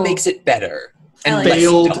 It just makes it better. And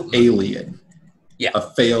failed alien. Yeah. A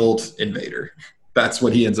failed invader. That's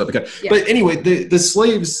what he ends up becoming. Yeah. But anyway, the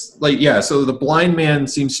slaves, so the blind man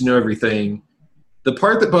seems to know everything. The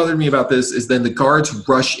part that bothered me about this is then the guards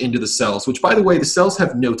rush into the cells, which, by the way, the cells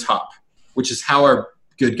have no top, which is how our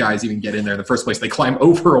good guys even get in there in the first place. They climb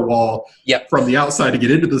over a wall from the outside to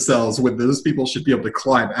get into the cells when those people should be able to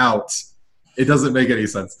climb out. It doesn't make any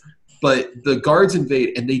sense. But the guards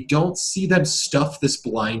invade, and they don't see them stuff this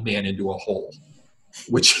blind man into a hole,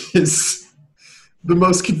 which is the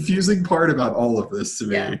most confusing part about all of this to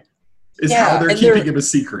me, is how they're keeping him a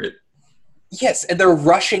secret. Yes, and they're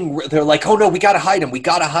rushing. They're like, oh, no, we got to hide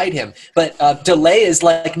him. But Delay is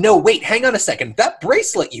like, no, wait, hang on a second. That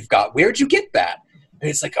bracelet you've got, where'd you get that? And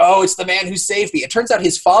it's like, oh, it's the man who saved me. It turns out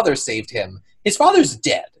his father saved him. His father's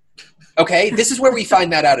dead. Okay? This is where we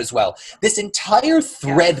find that out as well. This entire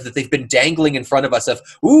thread that they've been dangling in front of us of,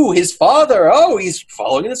 ooh, his father. Oh, he's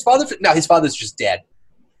following his father. No, his father's just dead.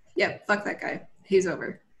 Yeah, fuck that guy. He's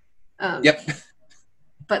over. Yep.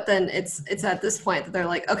 But then it's at this point that they're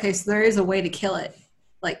like, okay, so there is a way to kill it.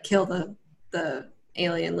 Like, kill the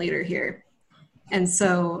alien leader here. And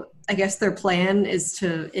so I guess their plan is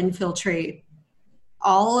to infiltrate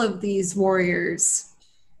all of these warriors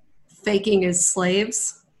faking as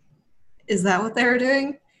slaves. Is that what they were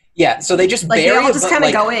doing? Yeah, so they just bury they all just kind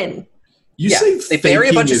of go in. They bury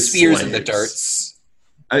a bunch of spears in the dirts.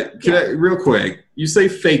 Real quick, you say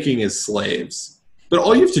faking as slaves, but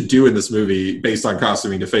all you have to do in this movie, based on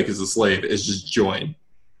costuming to fake as a slave, is just join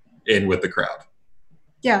in with the crowd.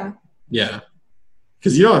 Yeah. Yeah.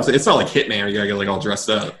 Because you don't have to, it's not like Hitman where you gotta get like all dressed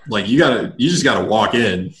up. Like you just gotta walk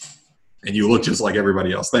in and you look just like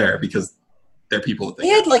everybody else there because they're people that they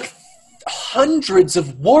had like hundreds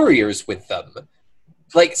of warriors with them.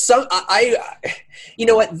 Like you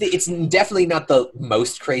know what? It's definitely not the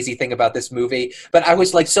most crazy thing about this movie, but I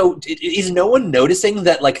was like, so is no one noticing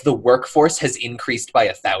that like the workforce has increased by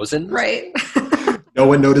 1,000? Right. No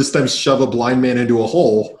one noticed them shove a blind man into a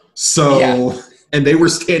hole. So, and they were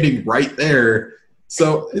standing right there.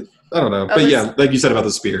 So I don't know. But yeah, like you said about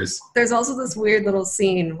the spears. There's also this weird little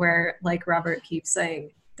scene where, like Robert keeps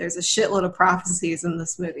saying, there's a shitload of prophecies in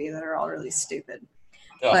this movie that are all really stupid.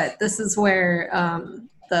 Oh. But this is where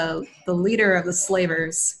the leader of the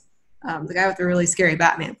slavers, the guy with the really scary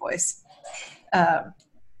Batman voice,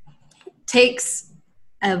 takes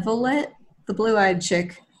Evelyn, the blue-eyed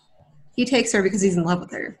chick. He takes her because he's in love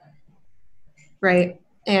with her, right?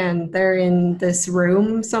 And they're in this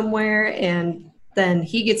room somewhere, and then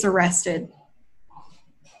he gets arrested.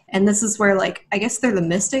 And this is where, like, I guess they're the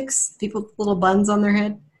mystics, people with little buns on their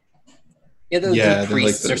head. Yeah, the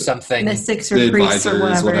priests or something. Mystics or priests or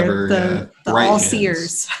whatever. The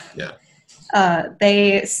all-seers. Yeah.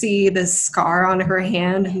 They see this scar on her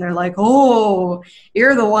hand, and they're like, oh,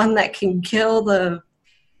 you're the one that can kill the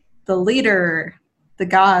leader, the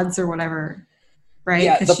gods or whatever, right?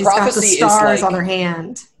 Yeah, because she's got the stars on her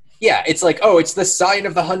hand. Yeah, it's like, oh, it's the sign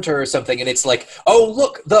of the hunter or something, and it's like, oh,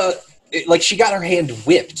 look, she got her hand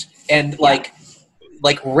whipped, and like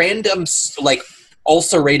random like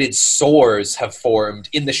ulcerated sores have formed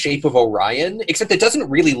in the shape of Orion, except it doesn't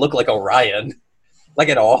really look like Orion, like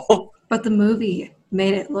at all. But the movie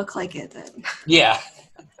made it look like it then. Yeah.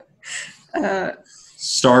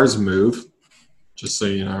 Stars move, just so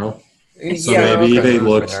you know. So Yeah, maybe okay. they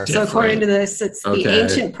looked So different. according to this, it's the Okay.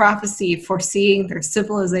 ancient prophecy foreseeing their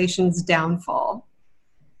civilization's downfall.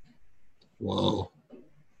 Whoa.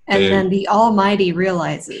 And They- then the Almighty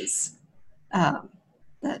realizes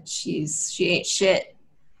that she ain't shit,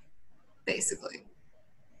 basically.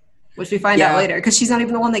 Which we find out Yeah. later, because she's not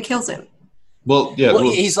even the one that kills him. Well, yeah. Well,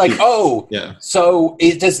 he's like, oh, yeah. so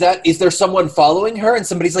is there someone following her? And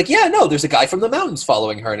somebody's like, yeah, no, there's a guy from the mountains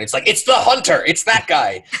following her. And it's like, it's the hunter. It's that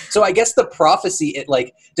guy. So I guess the prophecy,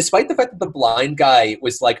 despite the fact that the blind guy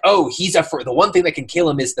was like, oh, the one thing that can kill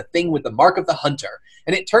him is the thing with the mark of the hunter.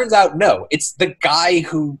 And it turns out, no, it's the guy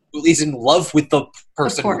who is in love with the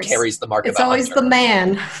person who course. carries the mark of It's the always hunter. the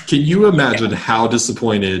man. Can you imagine how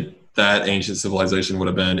disappointed that ancient civilization would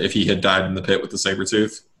have been if he had died in the pit with the saber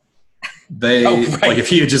tooth? Like if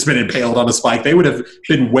he had just been impaled on a spike, they would have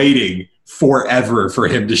been waiting forever for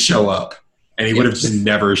him to show up, and he would have just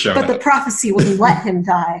never shown But the up. prophecy wouldn't let him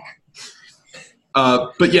die.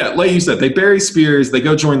 But yeah, like you said, they bury spears. They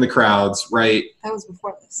go join the crowds, right? That was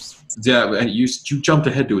before this. Yeah, and you jumped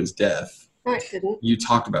ahead to his death. No, I didn't. You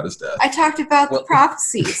talked about his death. I talked about the Well-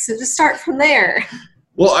 prophecy, so just start from there.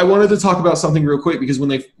 Well, I wanted to talk about something real quick because when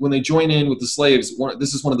they join in with the slaves,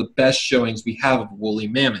 this is one of the best showings we have of woolly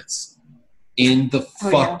mammoths in the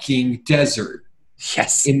fucking desert,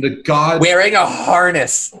 Yes. in the god Wearing a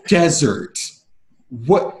harness. desert.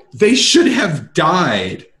 What they should have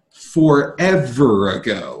died forever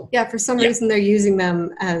ago. Yeah, for some Yeah. reason they're using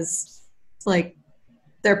them as, like,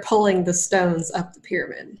 they're pulling the stones up the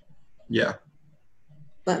pyramid. Yeah.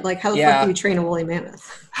 But, like, how the Yeah. fuck do you train a woolly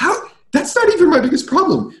mammoth? How? That's not even my biggest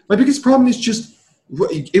problem. My biggest problem is just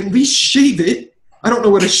at least shave it. I don't know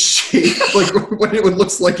what a shave, like what it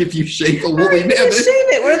looks like if you shave a How are woolly you gonna mammoth. shave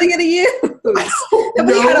it? What are they going to use?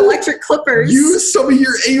 Nobody had No. electric clippers. Use some of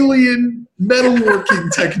your alien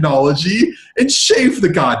metalworking technology and shave the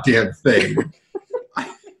goddamn thing.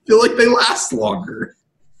 I feel like they last longer.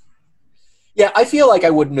 Yeah, I feel like I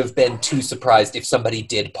wouldn't have been too surprised if somebody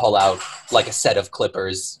did pull out like a set of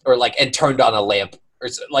clippers or and turned on a lamp or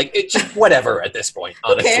it's just whatever at this point.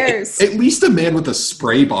 Who Honestly, cares? At least a man with a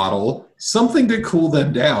spray bottle, something to cool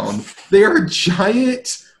them down. They are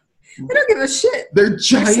giant. They don't give a shit. They're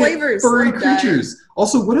giant slavers. furry Let 'em die. creatures.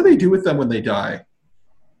 Also, what do they do with them when they die?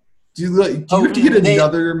 Do you have to get they-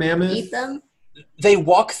 another mammoth? Eat them? they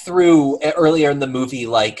walk through earlier in the movie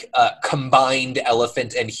like a combined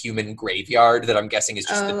elephant and human graveyard that I'm guessing is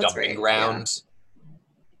just Oh, the that's dumping right, ground.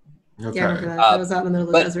 Okay. Yeah, I remember that. That was out in the middle of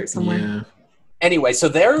the but- desert somewhere. Yeah. Anyway, so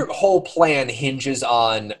their whole plan hinges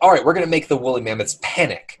on, all right, we're going to make the woolly mammoths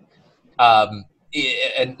panic. And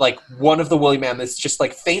like one of the woolly mammoths just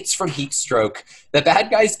like faints from heat stroke. The bad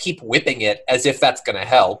guys keep whipping it as if that's going to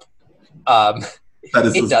help.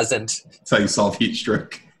 It doesn't. That's how you solve heat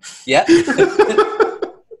stroke. Yeah.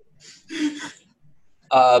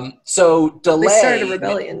 So delay. They started a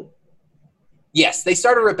rebellion. Yes, they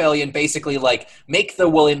start a rebellion, basically like make the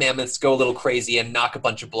woolly mammoths go a little crazy and knock a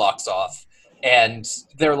bunch of blocks off. And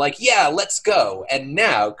they're like, yeah, let's go. And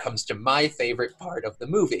now comes to my favorite part of the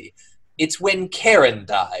movie. It's when Karen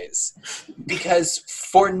dies. Because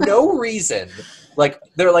for no reason, like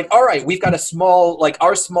they're like, all right, we've got a small, like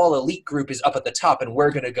our small elite group is up at the top and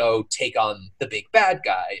we're going to go take on the big bad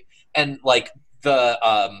guy. And like the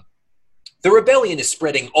rebellion is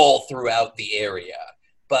spreading all throughout the area.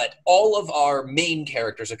 But all of our main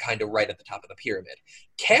characters are kind of right at the top of the pyramid.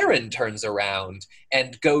 Karen turns around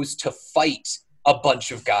and goes to fight a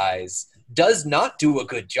bunch of guys, does not do a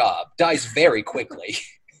good job, dies very quickly.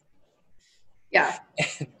 Yeah.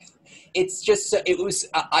 It's just,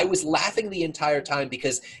 I was laughing the entire time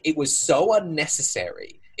because it was so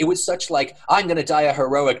unnecessary. It was such like, I'm going to die a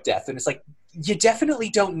heroic death. And it's like, you definitely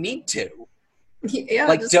don't need to. Yeah,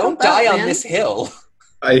 Like, just don't help out, die on man. this hill.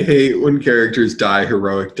 I hate when characters die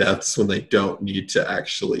heroic deaths when they don't need to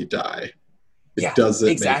actually die. It Yeah, doesn't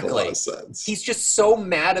exactly. make a lot of sense. He's just so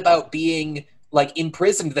mad about being like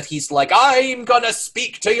imprisoned that he's like, I'm gonna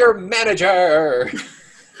speak to your manager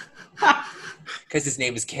because his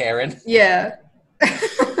name is Karen. Yeah.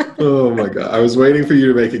 Oh my god. I was waiting for you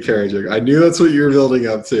to make a Karen joke. I knew that's what you were building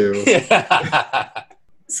up to.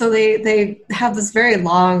 So they have this very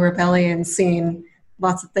long rebellion scene,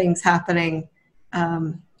 lots of things happening.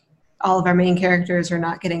 All of our main characters are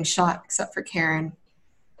not getting shot except for Karen,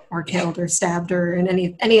 or killed or stabbed or in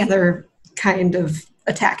any other kind of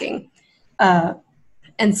attacking.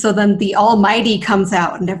 And so then the Almighty comes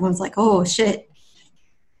out and everyone's like, oh shit.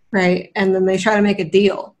 Right. And then they try to make a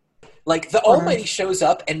deal. Like the Almighty shows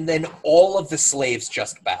up and then all of the slaves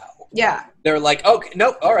just bow. Yeah, They're like, okay,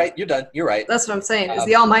 nope, all right, you're done. You're right. that's what I'm saying. Is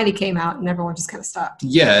the Almighty came out and everyone just kind of stopped.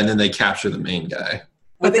 Yeah, and then they capture the main guy.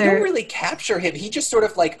 But But they don't they're- really capture him. He just sort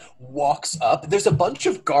of like walks up. There's a bunch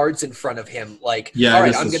of guards in front of him. Like, Yeah, I all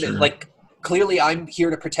right, guess I'm that's gonna true. like. Clearly, I'm here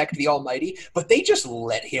to protect the Almighty, but they just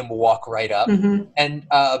let him walk right up. Mhm.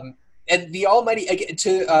 And the Almighty again,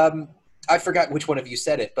 to I forgot which one of you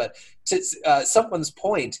said it, but to someone's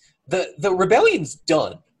point, the rebellion's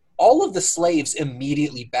done. All of the slaves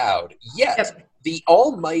immediately bowed. Yet Yep. the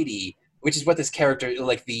Almighty, which is what this character,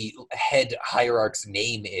 like the head hierarch's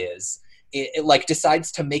name is, it like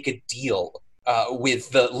decides to make a deal with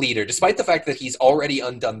the leader, despite the fact that he's already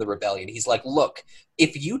undone the rebellion. He's like, look,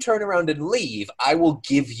 if you turn around and leave, I will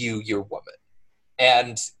give you your woman.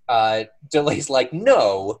 And DeLay's like,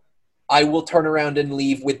 no, I will turn around and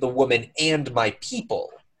leave with the woman and my people.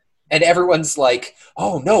 And everyone's like,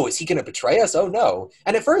 oh no, is he going to betray us? Oh no.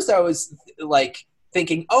 And at first I was like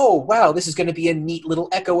thinking, oh wow, this is going to be a neat little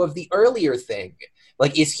echo of the earlier thing.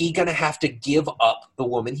 Like, is he going to have to give up the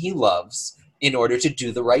woman he loves in order to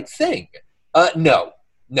do the right thing? No,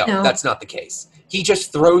 that's not the case. He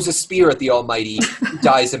just throws a spear at the Almighty, who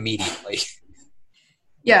dies immediately.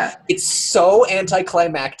 Yeah. It's so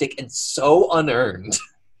anticlimactic and so unearned.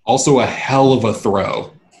 Also, a hell of a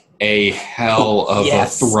throw. A hell of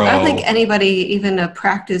Yes. a throw. I don't think anybody, even a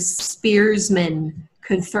practiced spearsman,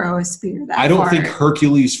 could throw a spear that I don't far. think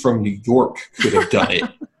Hercules from New York could have done it.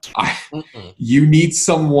 Mm-mm. You need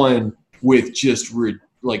someone with just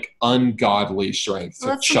like ungodly strength to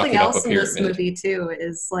Well, that's chuck something it up a else in this pyramid. movie too.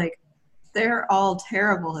 Is like they're all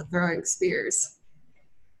terrible at throwing spears.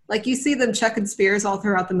 Like you see them chucking spears all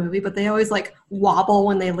throughout the movie, but they always like wobble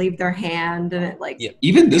when they leave their hand, and it like Yeah.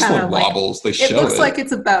 Even this kinda one like- wobbles. They it show looks it. like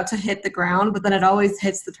it's about to hit the ground, but then it always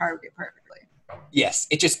hits the target perfectly. Yes,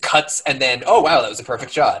 it just cuts and then, oh wow, that was a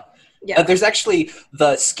perfect shot. Yeah. There's actually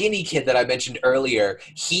the skinny kid that I mentioned earlier.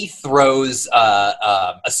 He throws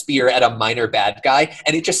a spear at a minor bad guy,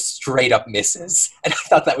 and it just straight up misses. And I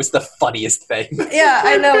thought that was the funniest thing. Yeah,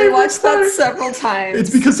 I know. We watched that part. several times. It's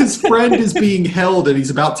because his friend is being held and he's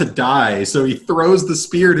about to die, so he throws the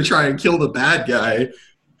spear to try and kill the bad guy,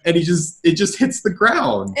 and it just hits the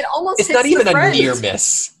ground. it almost It's hits not even the a friend. near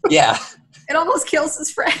miss. Yeah. It almost kills his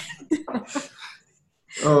friend.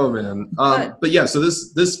 Oh man. But yeah, so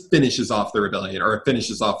this finishes off the rebellion, or it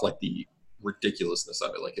finishes off like the ridiculousness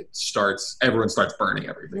of it. Like everyone starts burning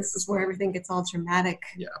everything. This is where everything gets all dramatic.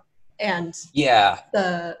 Yeah. And Yeah.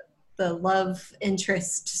 the love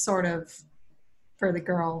interest sort of for the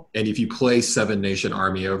girl. And if you play Seven Nation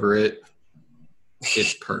Army over it,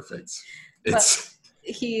 it's perfect. It's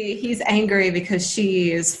He's angry because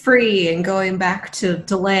she is free and going back to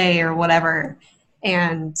Delay or whatever,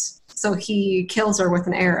 and so he kills her with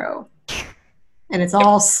an arrow, and it's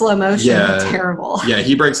all slow motion and Yeah. terrible. yeah,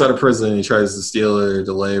 he breaks out of prison, he tries to steal her,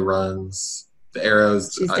 Delay runs, the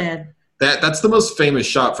arrows. She's dead. That's the most famous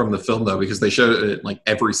shot from the film though, because they showed it like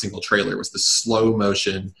every single trailer was the slow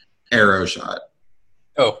motion arrow shot.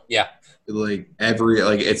 Oh, yeah.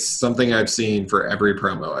 It's something I've seen for every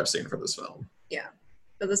promo I've seen for this film.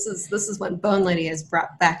 But this is when Bone Lady is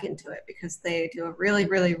brought back into it, because they do a really,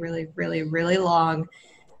 really, really, really, really long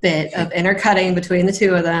bit of intercutting between the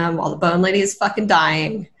two of them while the Bone Lady is fucking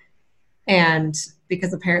dying. And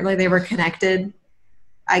because apparently they were connected,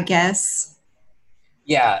 I guess.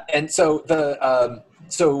 Yeah, and so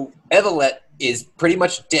so Evelette is pretty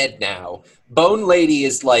much dead now. Bone Lady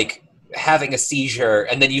is like having a seizure,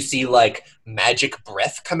 and then you see like magic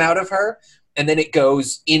breath come out of her, and then it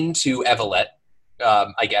goes into Evelette,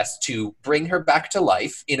 I guess, to bring her back to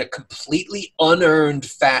life in a completely unearned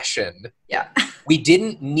fashion. Yeah. We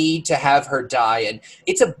didn't need to have her die, and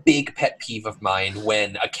it's a big pet peeve of mine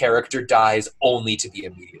when a character dies only to be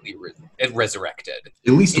immediately resurrected.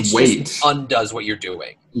 At least It wait. just undoes what you're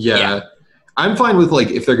doing. Yeah. I'm fine with like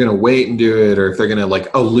if they're gonna wait and do it, or if they're gonna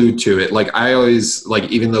like allude to it. Like I always like,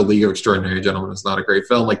 even though League of Extraordinary Gentlemen is not a great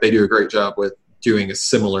film, like they do a great job with doing a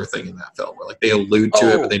similar thing in that film, where like they allude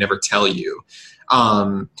to it, but they never tell you.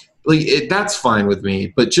 That's fine with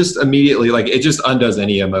me, but just immediately, like it just undoes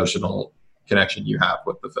any emotional connection you have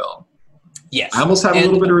with the film. Yes. I almost have a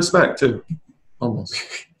little bit of respect too. Almost.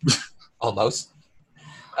 Almost.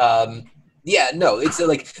 Yeah, no, it's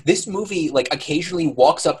like this movie like occasionally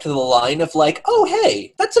walks up to the line of like, oh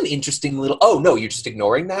hey, that's an interesting little, oh no, you're just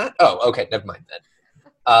ignoring that? Oh, okay, never mind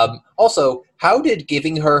then. Also, how did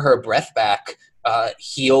giving her breath back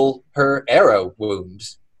heal her arrow wound?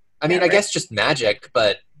 I mean, Yeah, I right. guess just magic,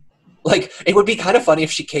 but like it would be kind of funny if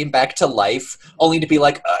she came back to life only to be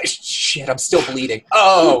like, shit, I'm still bleeding.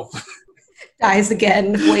 Oh, Dies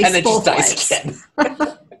again. Wastes and then just both dies lives.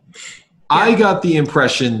 again. I got the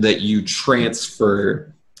impression that you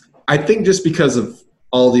transfer, I think just because of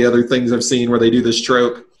all the other things I've seen where they do this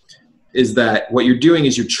trope, is that what you're doing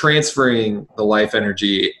is you're transferring the life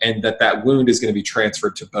energy, and that wound is going to be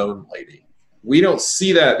transferred to Bone Lady. We don't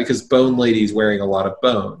see that because Bone Lady's wearing a lot of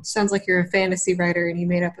bones. Sounds like you're a fantasy writer and you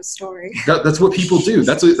made up a story. That's what people do.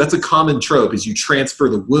 That's a common trope, is you transfer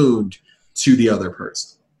the wound to the other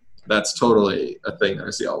person. That's totally a thing that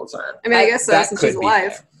I see all the time. I mean, I guess so, that since could she's be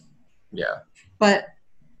alive. fair. Yeah. But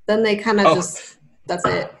then they kind of just, that's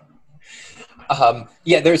it.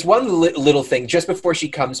 Yeah, there's one little thing just before she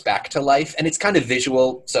comes back to life, and it's kind of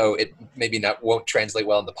visual, so it maybe won't translate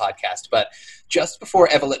well in the podcast, but just before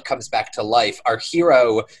Evelette comes back to life, our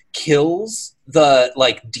hero kills the,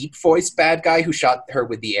 like, deep-voiced bad guy who shot her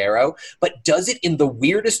with the arrow, but does it in the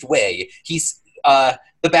weirdest way. He's,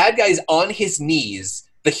 the bad guy's on his knees,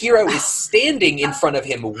 the hero is standing in front of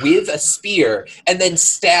him with a spear, and then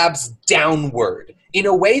stabs downward in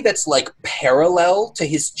a way that's, like, parallel to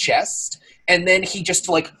his chest, and then he just,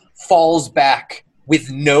 like, falls back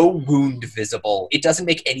with no wound visible. It doesn't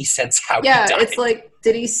make any sense how he died. Yeah, it's like,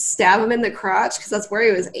 did he stab him in the crotch? Because that's where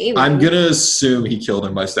he was aiming. I'm going to assume he killed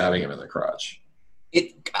him by stabbing him in the crotch.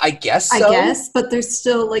 I guess so. I guess, but there's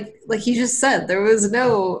still, like he just said, there was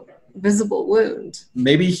no visible wound.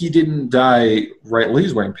 Maybe he didn't die right. Well, he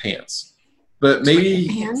was wearing pants. But maybe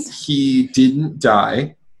he didn't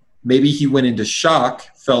die. Maybe he went into shock,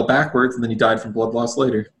 fell backwards, and then he died from blood loss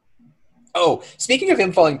later. Oh, speaking of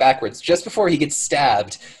him falling backwards, just before he gets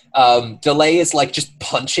stabbed, DeLay is, like, just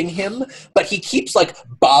punching him, but he keeps, like,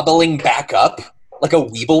 bobbling back up, like a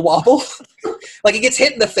weeble wobble. Like, he gets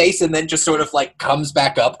hit in the face and then just sort of, like, comes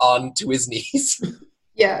back up onto his knees.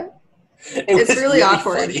 Yeah. It's really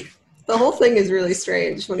awkward. Funny. The whole thing is really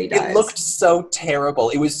strange when he dies. It looked so terrible.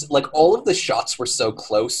 It was, like, all of the shots were so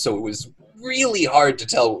close, so it was really hard to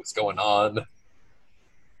tell what was going on.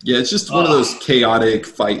 Yeah, it's just one of those chaotic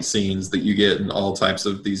fight scenes that you get in all types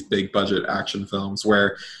of these big budget action films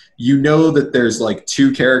where you know that there's like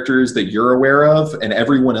two characters that you're aware of and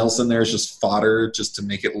everyone else in there is just fodder just to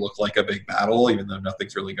make it look like a big battle even though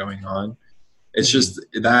nothing's really going on. It's just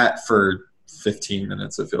that for 15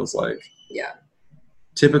 minutes, it feels like. Yeah.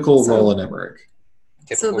 Typical Roland Emmerich.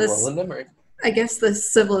 Roland Emmerich. I guess the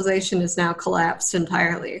civilization is now collapsed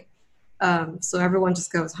entirely. So everyone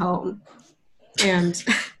just goes home. And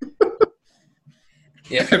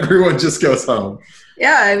yeah, everyone just goes home.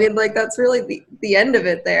 Yeah, I mean, like, that's really the end of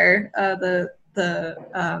it there.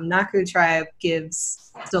 The Naku tribe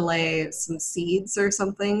gives DeLay some seeds or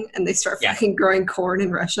something, and they start fucking growing corn in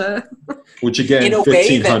Russia. Which, again, in a 1500s.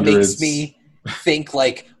 way that makes me think,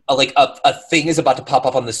 like, a thing is about to pop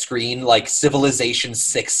up on the screen, like Civilization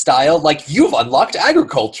 6 style. Like, you've unlocked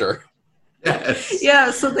agriculture. Yes. Yeah,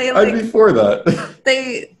 so they, I'd be for that.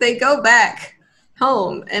 they go back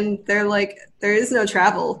home, and they're like, there is no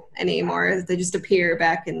travel anymore. They just appear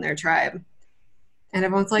back in their tribe. And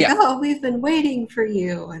everyone's like, oh, we've been waiting for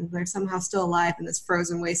you. And they're somehow still alive in this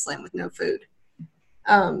frozen wasteland with no food.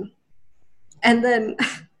 And then,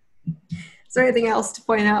 is there anything else to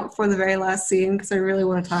point out for the very last scene? Because I really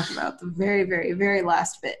want to talk about the very, very, very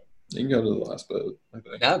last bit. You can go to the last bit, I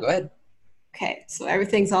think. No, go ahead. Okay, so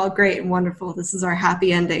everything's all great and wonderful. This is our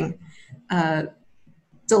happy ending.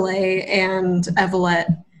 DeLay and Evelette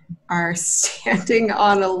are standing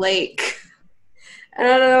on a lake. And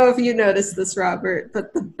I don't know if you noticed this, Robert,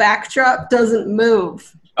 but the backdrop doesn't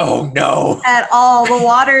move. Oh, no. At all. The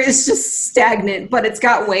water is just stagnant, but it's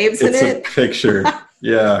got waves in it. It's a picture.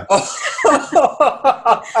 Yeah.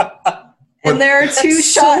 And there are two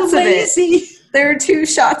shots of it. There are two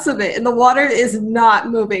shots of it, and the water is not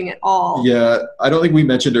moving at all. Yeah, I don't think we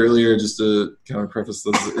mentioned earlier, just to kind of preface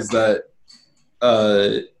this, is that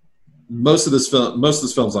most of this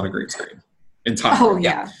film's on a green screen entirely. Oh,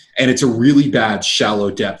 yeah. And it's a really bad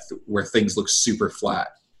shallow depth where things look super flat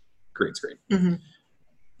green screen. Mm-hmm.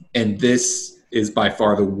 And this is by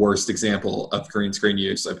far the worst example of green screen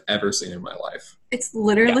use I've ever seen in my life. It's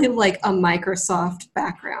literally like a Microsoft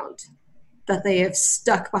background that they have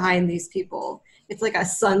stuck behind these people. It's like a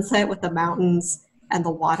sunset with the mountains and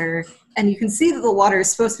the water, and you can see that the water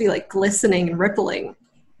is supposed to be like glistening and rippling,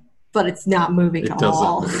 but it's not moving at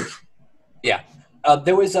all. Move. Yeah.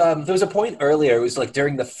 There was a point earlier, it was like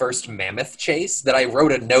during the first mammoth chase, that I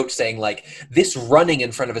wrote a note saying, like, this running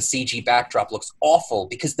in front of a CG backdrop looks awful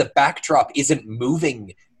because the backdrop isn't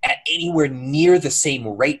moving at anywhere near the same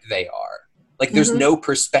rate they are. Like, there's no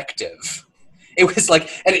perspective. It was like,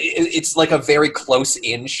 and it's like a very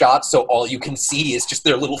close-in shot, so all you can see is just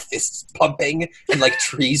their little fists pumping and, like,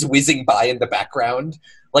 trees whizzing by in the background.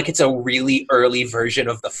 Like, it's a really early version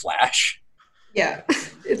of The Flash. Yeah,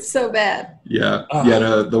 it's so bad. Yeah.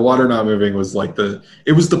 No, the water not moving was like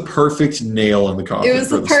it was the perfect nail in the coffin. It was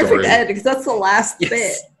for the the perfect story. end because that's the last Yes.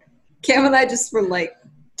 bit. Cam and I just were like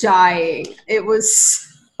dying. It was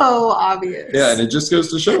so obvious. Yeah, and it just goes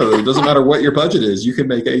to show that it doesn't matter what your budget is. You can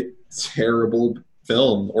make a terrible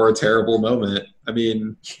film or a terrible moment. I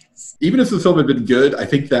mean, even if the film had been good, I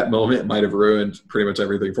think that moment might have ruined pretty much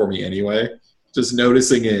everything for me anyway. Just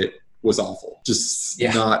noticing it was awful. Just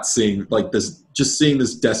not seeing like this, just seeing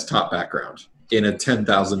this desktop background in a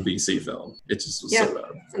 10,000 BC film. It just was so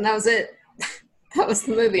bad. And that was it. That was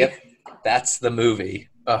the movie. Yep. That's the movie.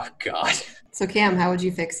 Oh, God. So, Cam, how would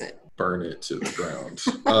you fix it? Burn it to the ground.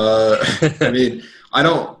 I mean, I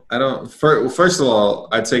don't. First of all,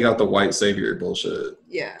 I'd take out the white savior bullshit.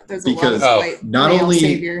 Yeah, there's Because a lot of white not male only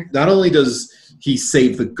savior. not only does he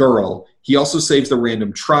save the girl, he also saves the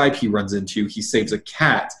random tribe he runs into. He saves a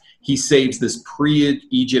cat. He saves this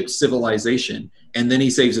pre-Egypt civilization, and then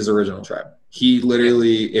he saves his original tribe. He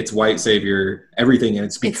literally, it's white savior, everything, and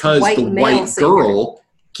it's because white the male white savior. girl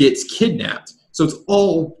gets kidnapped. So it's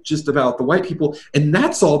all just about the white people, and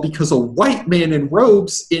that's all because a white man in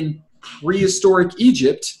robes in prehistoric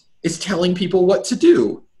Egypt is telling people what to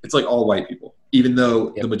do. It's like all white people, even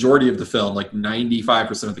though the majority of the film, like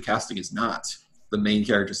 95% of the casting is not. The main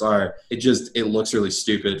characters are. It looks really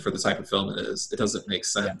stupid for the type of film it is. It doesn't make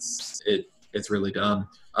sense. It's really dumb.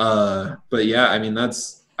 But yeah, I mean, I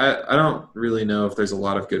don't really know if there's a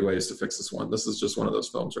lot of good ways to fix this one. This is just one of those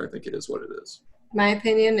films where I think it is what it is. My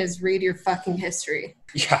opinion is read your fucking history.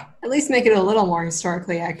 Yeah. At least make it a little more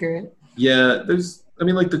historically accurate. Yeah,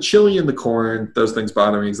 like the chili and the corn, those things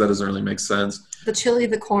bother me because that doesn't really make sense. The chili,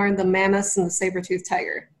 the corn, the mammoths, and the saber-toothed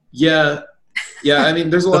tiger. Yeah, I mean,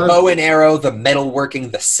 there's a The lot bow of... and arrow, the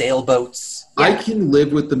metalworking, the sailboats. I can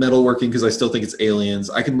live with the metalworking because I still think it's aliens.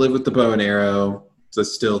 I can live with the bow and arrow because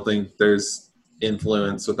I still think there's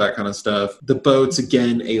influence with that kind of stuff. The boats,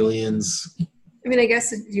 again, aliens. I mean, I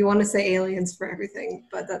guess you want to say aliens for everything,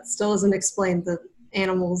 but that still doesn't explain the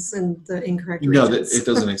animals and the incorrect No, regions. it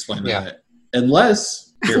doesn't explain that.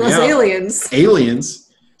 Unless, hear me out,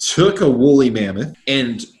 aliens took a woolly mammoth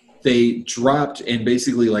and they dropped and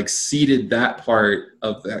basically like seeded that part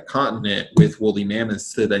of that continent with woolly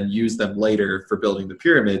mammoths to then use them later for building the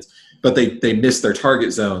pyramids. But they missed their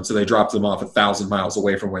target zone, so they dropped them off 1,000 miles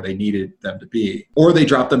away from where they needed them to be. Or they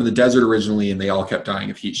dropped them in the desert originally and they all kept dying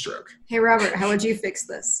of heat stroke. Hey, Robert, how would you fix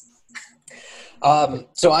this?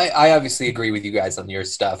 So I obviously agree with you guys on your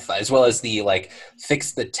stuff, as well as the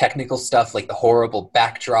fix the technical stuff, like the horrible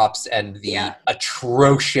backdrops and the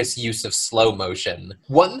atrocious use of slow motion.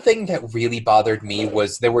 One thing that really bothered me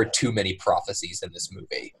was there were too many prophecies in this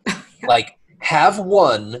movie. Have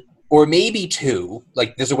one or maybe two.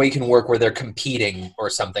 There's a way you can work where they're competing or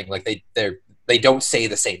something. They don't say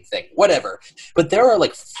the same thing. Whatever. But there are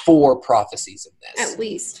 4 prophecies in this. At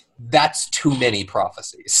least. That's too many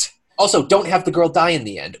prophecies. Also, don't have the girl die in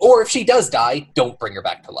the end. Or if she does die, don't bring her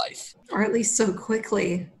back to life. Or at least so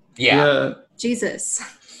quickly. Yeah. Jesus.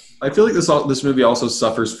 I feel like this movie also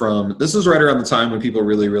suffers from... This is right around the time when people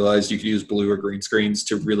really realized you could use blue or green screens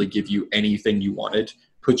to really give you anything you wanted,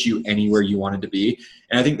 put you anywhere you wanted to be.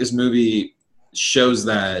 And I think this movie shows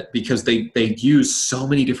that because they use so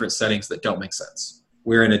many different settings that don't make sense.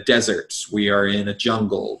 We're in a desert. We are in a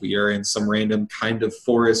jungle. We are in some random kind of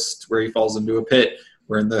forest where he falls into a pit.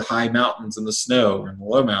 We're in the high mountains in the snow. We're in the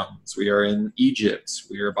low mountains. We are in Egypt.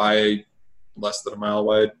 We are by less than a mile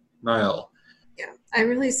wide Nile. Yeah, I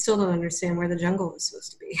really still don't understand where the jungle is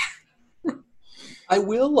supposed to be. I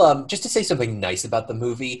will, just to say something nice about the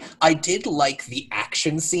movie, I did like the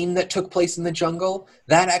action scene that took place in the jungle.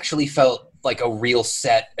 That actually felt like a real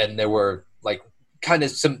set, and there were, kind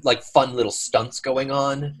of some, fun little stunts going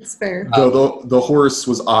on. It's fair. The horse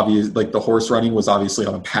was obvious, the horse running was obviously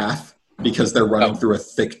on a path because they're running through a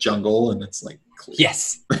thick jungle, and it's, clear.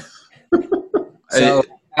 Yes. So,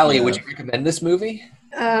 Allie, would you recommend this movie?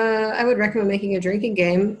 I would recommend making a drinking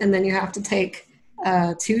game, and then you have to take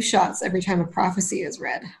 2 shots every time a prophecy is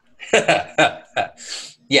read.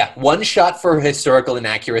 Yeah, 1 shot for historical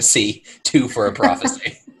inaccuracy, 2 for a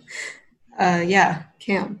prophecy. Yeah,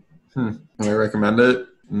 Cam. Would I recommend it?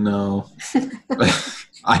 No.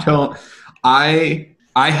 I don't. I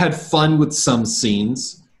had fun with some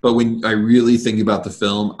scenes, but when I really think about the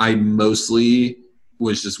film, I mostly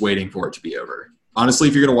was just waiting for it to be over. honestly,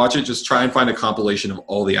 if you're going to watch it, just try and find a compilation of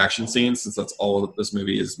all the action scenes, since that's all that this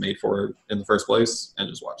movie is made for in the first place, and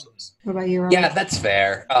just watch those. What about you, Rob? Yeah, that's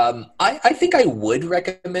fair. I think I would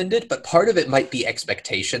recommend it, but part of it might be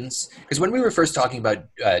expectations. Because when we were first talking about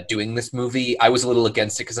doing this movie, I was a little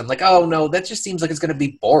against it because I'm like, oh no, that just seems like it's going to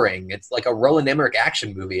be boring. It's like a Roland Emmerich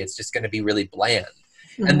action movie. It's just going to be really bland.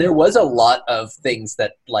 Mhm. And there was a lot of things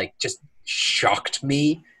that like just shocked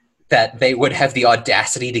me that they would have the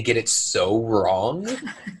audacity to get it so wrong.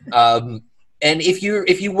 And if you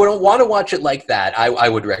don't want to watch it like that, I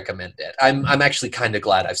would recommend it. I'm actually kind of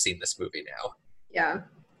glad I've seen this movie now. Yeah.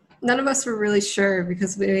 None of us were really sure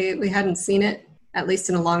because we hadn't seen it, at least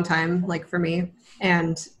in a long time, like for me.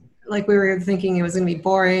 And like we were thinking it was going to be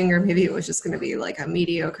boring, or maybe it was just going to be like a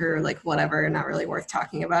mediocre, like whatever, not really worth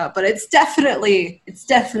talking about. But it's definitely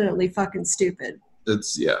fucking stupid.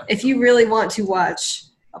 It's, yeah. If you really want to watch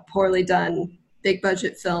a poorly done, big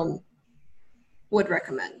budget film, would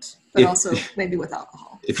recommend. But also maybe with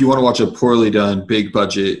alcohol. If you want to watch a poorly done, big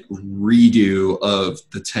budget redo of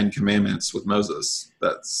the 10 Commandments with Moses,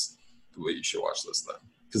 that's the way you should watch this then.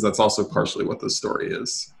 Because that's also partially what the story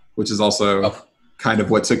is, which is also kind of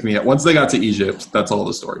what took me at. Once they got to Egypt, that's all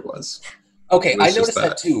the story was. Okay, I noticed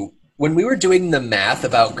that too. When we were doing the math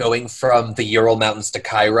about going from the Ural Mountains to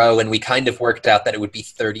Cairo, and we kind of worked out that it would be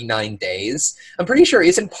 39 days, I'm pretty sure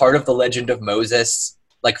isn't part of the legend of Moses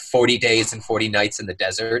like 40 days and 40 nights in the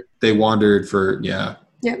desert? They wandered for, yeah.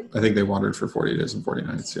 Yep. I think they wandered for 40 days and 40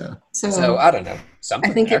 nights, yeah. So I don't know. I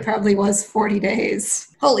think it probably was 40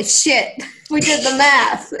 days. Holy shit. We did the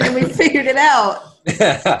math and we figured it out.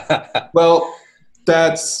 Well,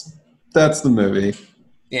 that's the movie.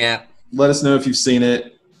 Yeah. Let us know if you've seen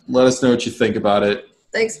it. Let us know what you think about it.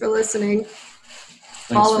 Thanks for listening.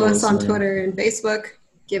 Follow us on Twitter and Facebook.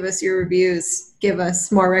 Give us your reviews. Give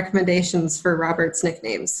us more recommendations for Robert's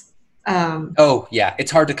nicknames. Oh, yeah.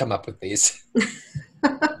 It's hard to come up with these.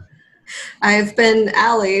 I've been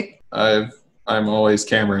Allie. I'm always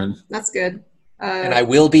Cameron. That's good. And I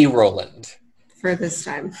will be Roland. For this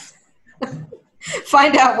time.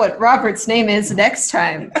 Find out what Robert's name is next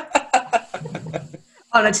time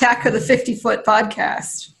on Attack of the 50 Foot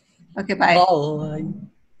podcast. Okay, bye. Bye.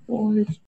 Bye.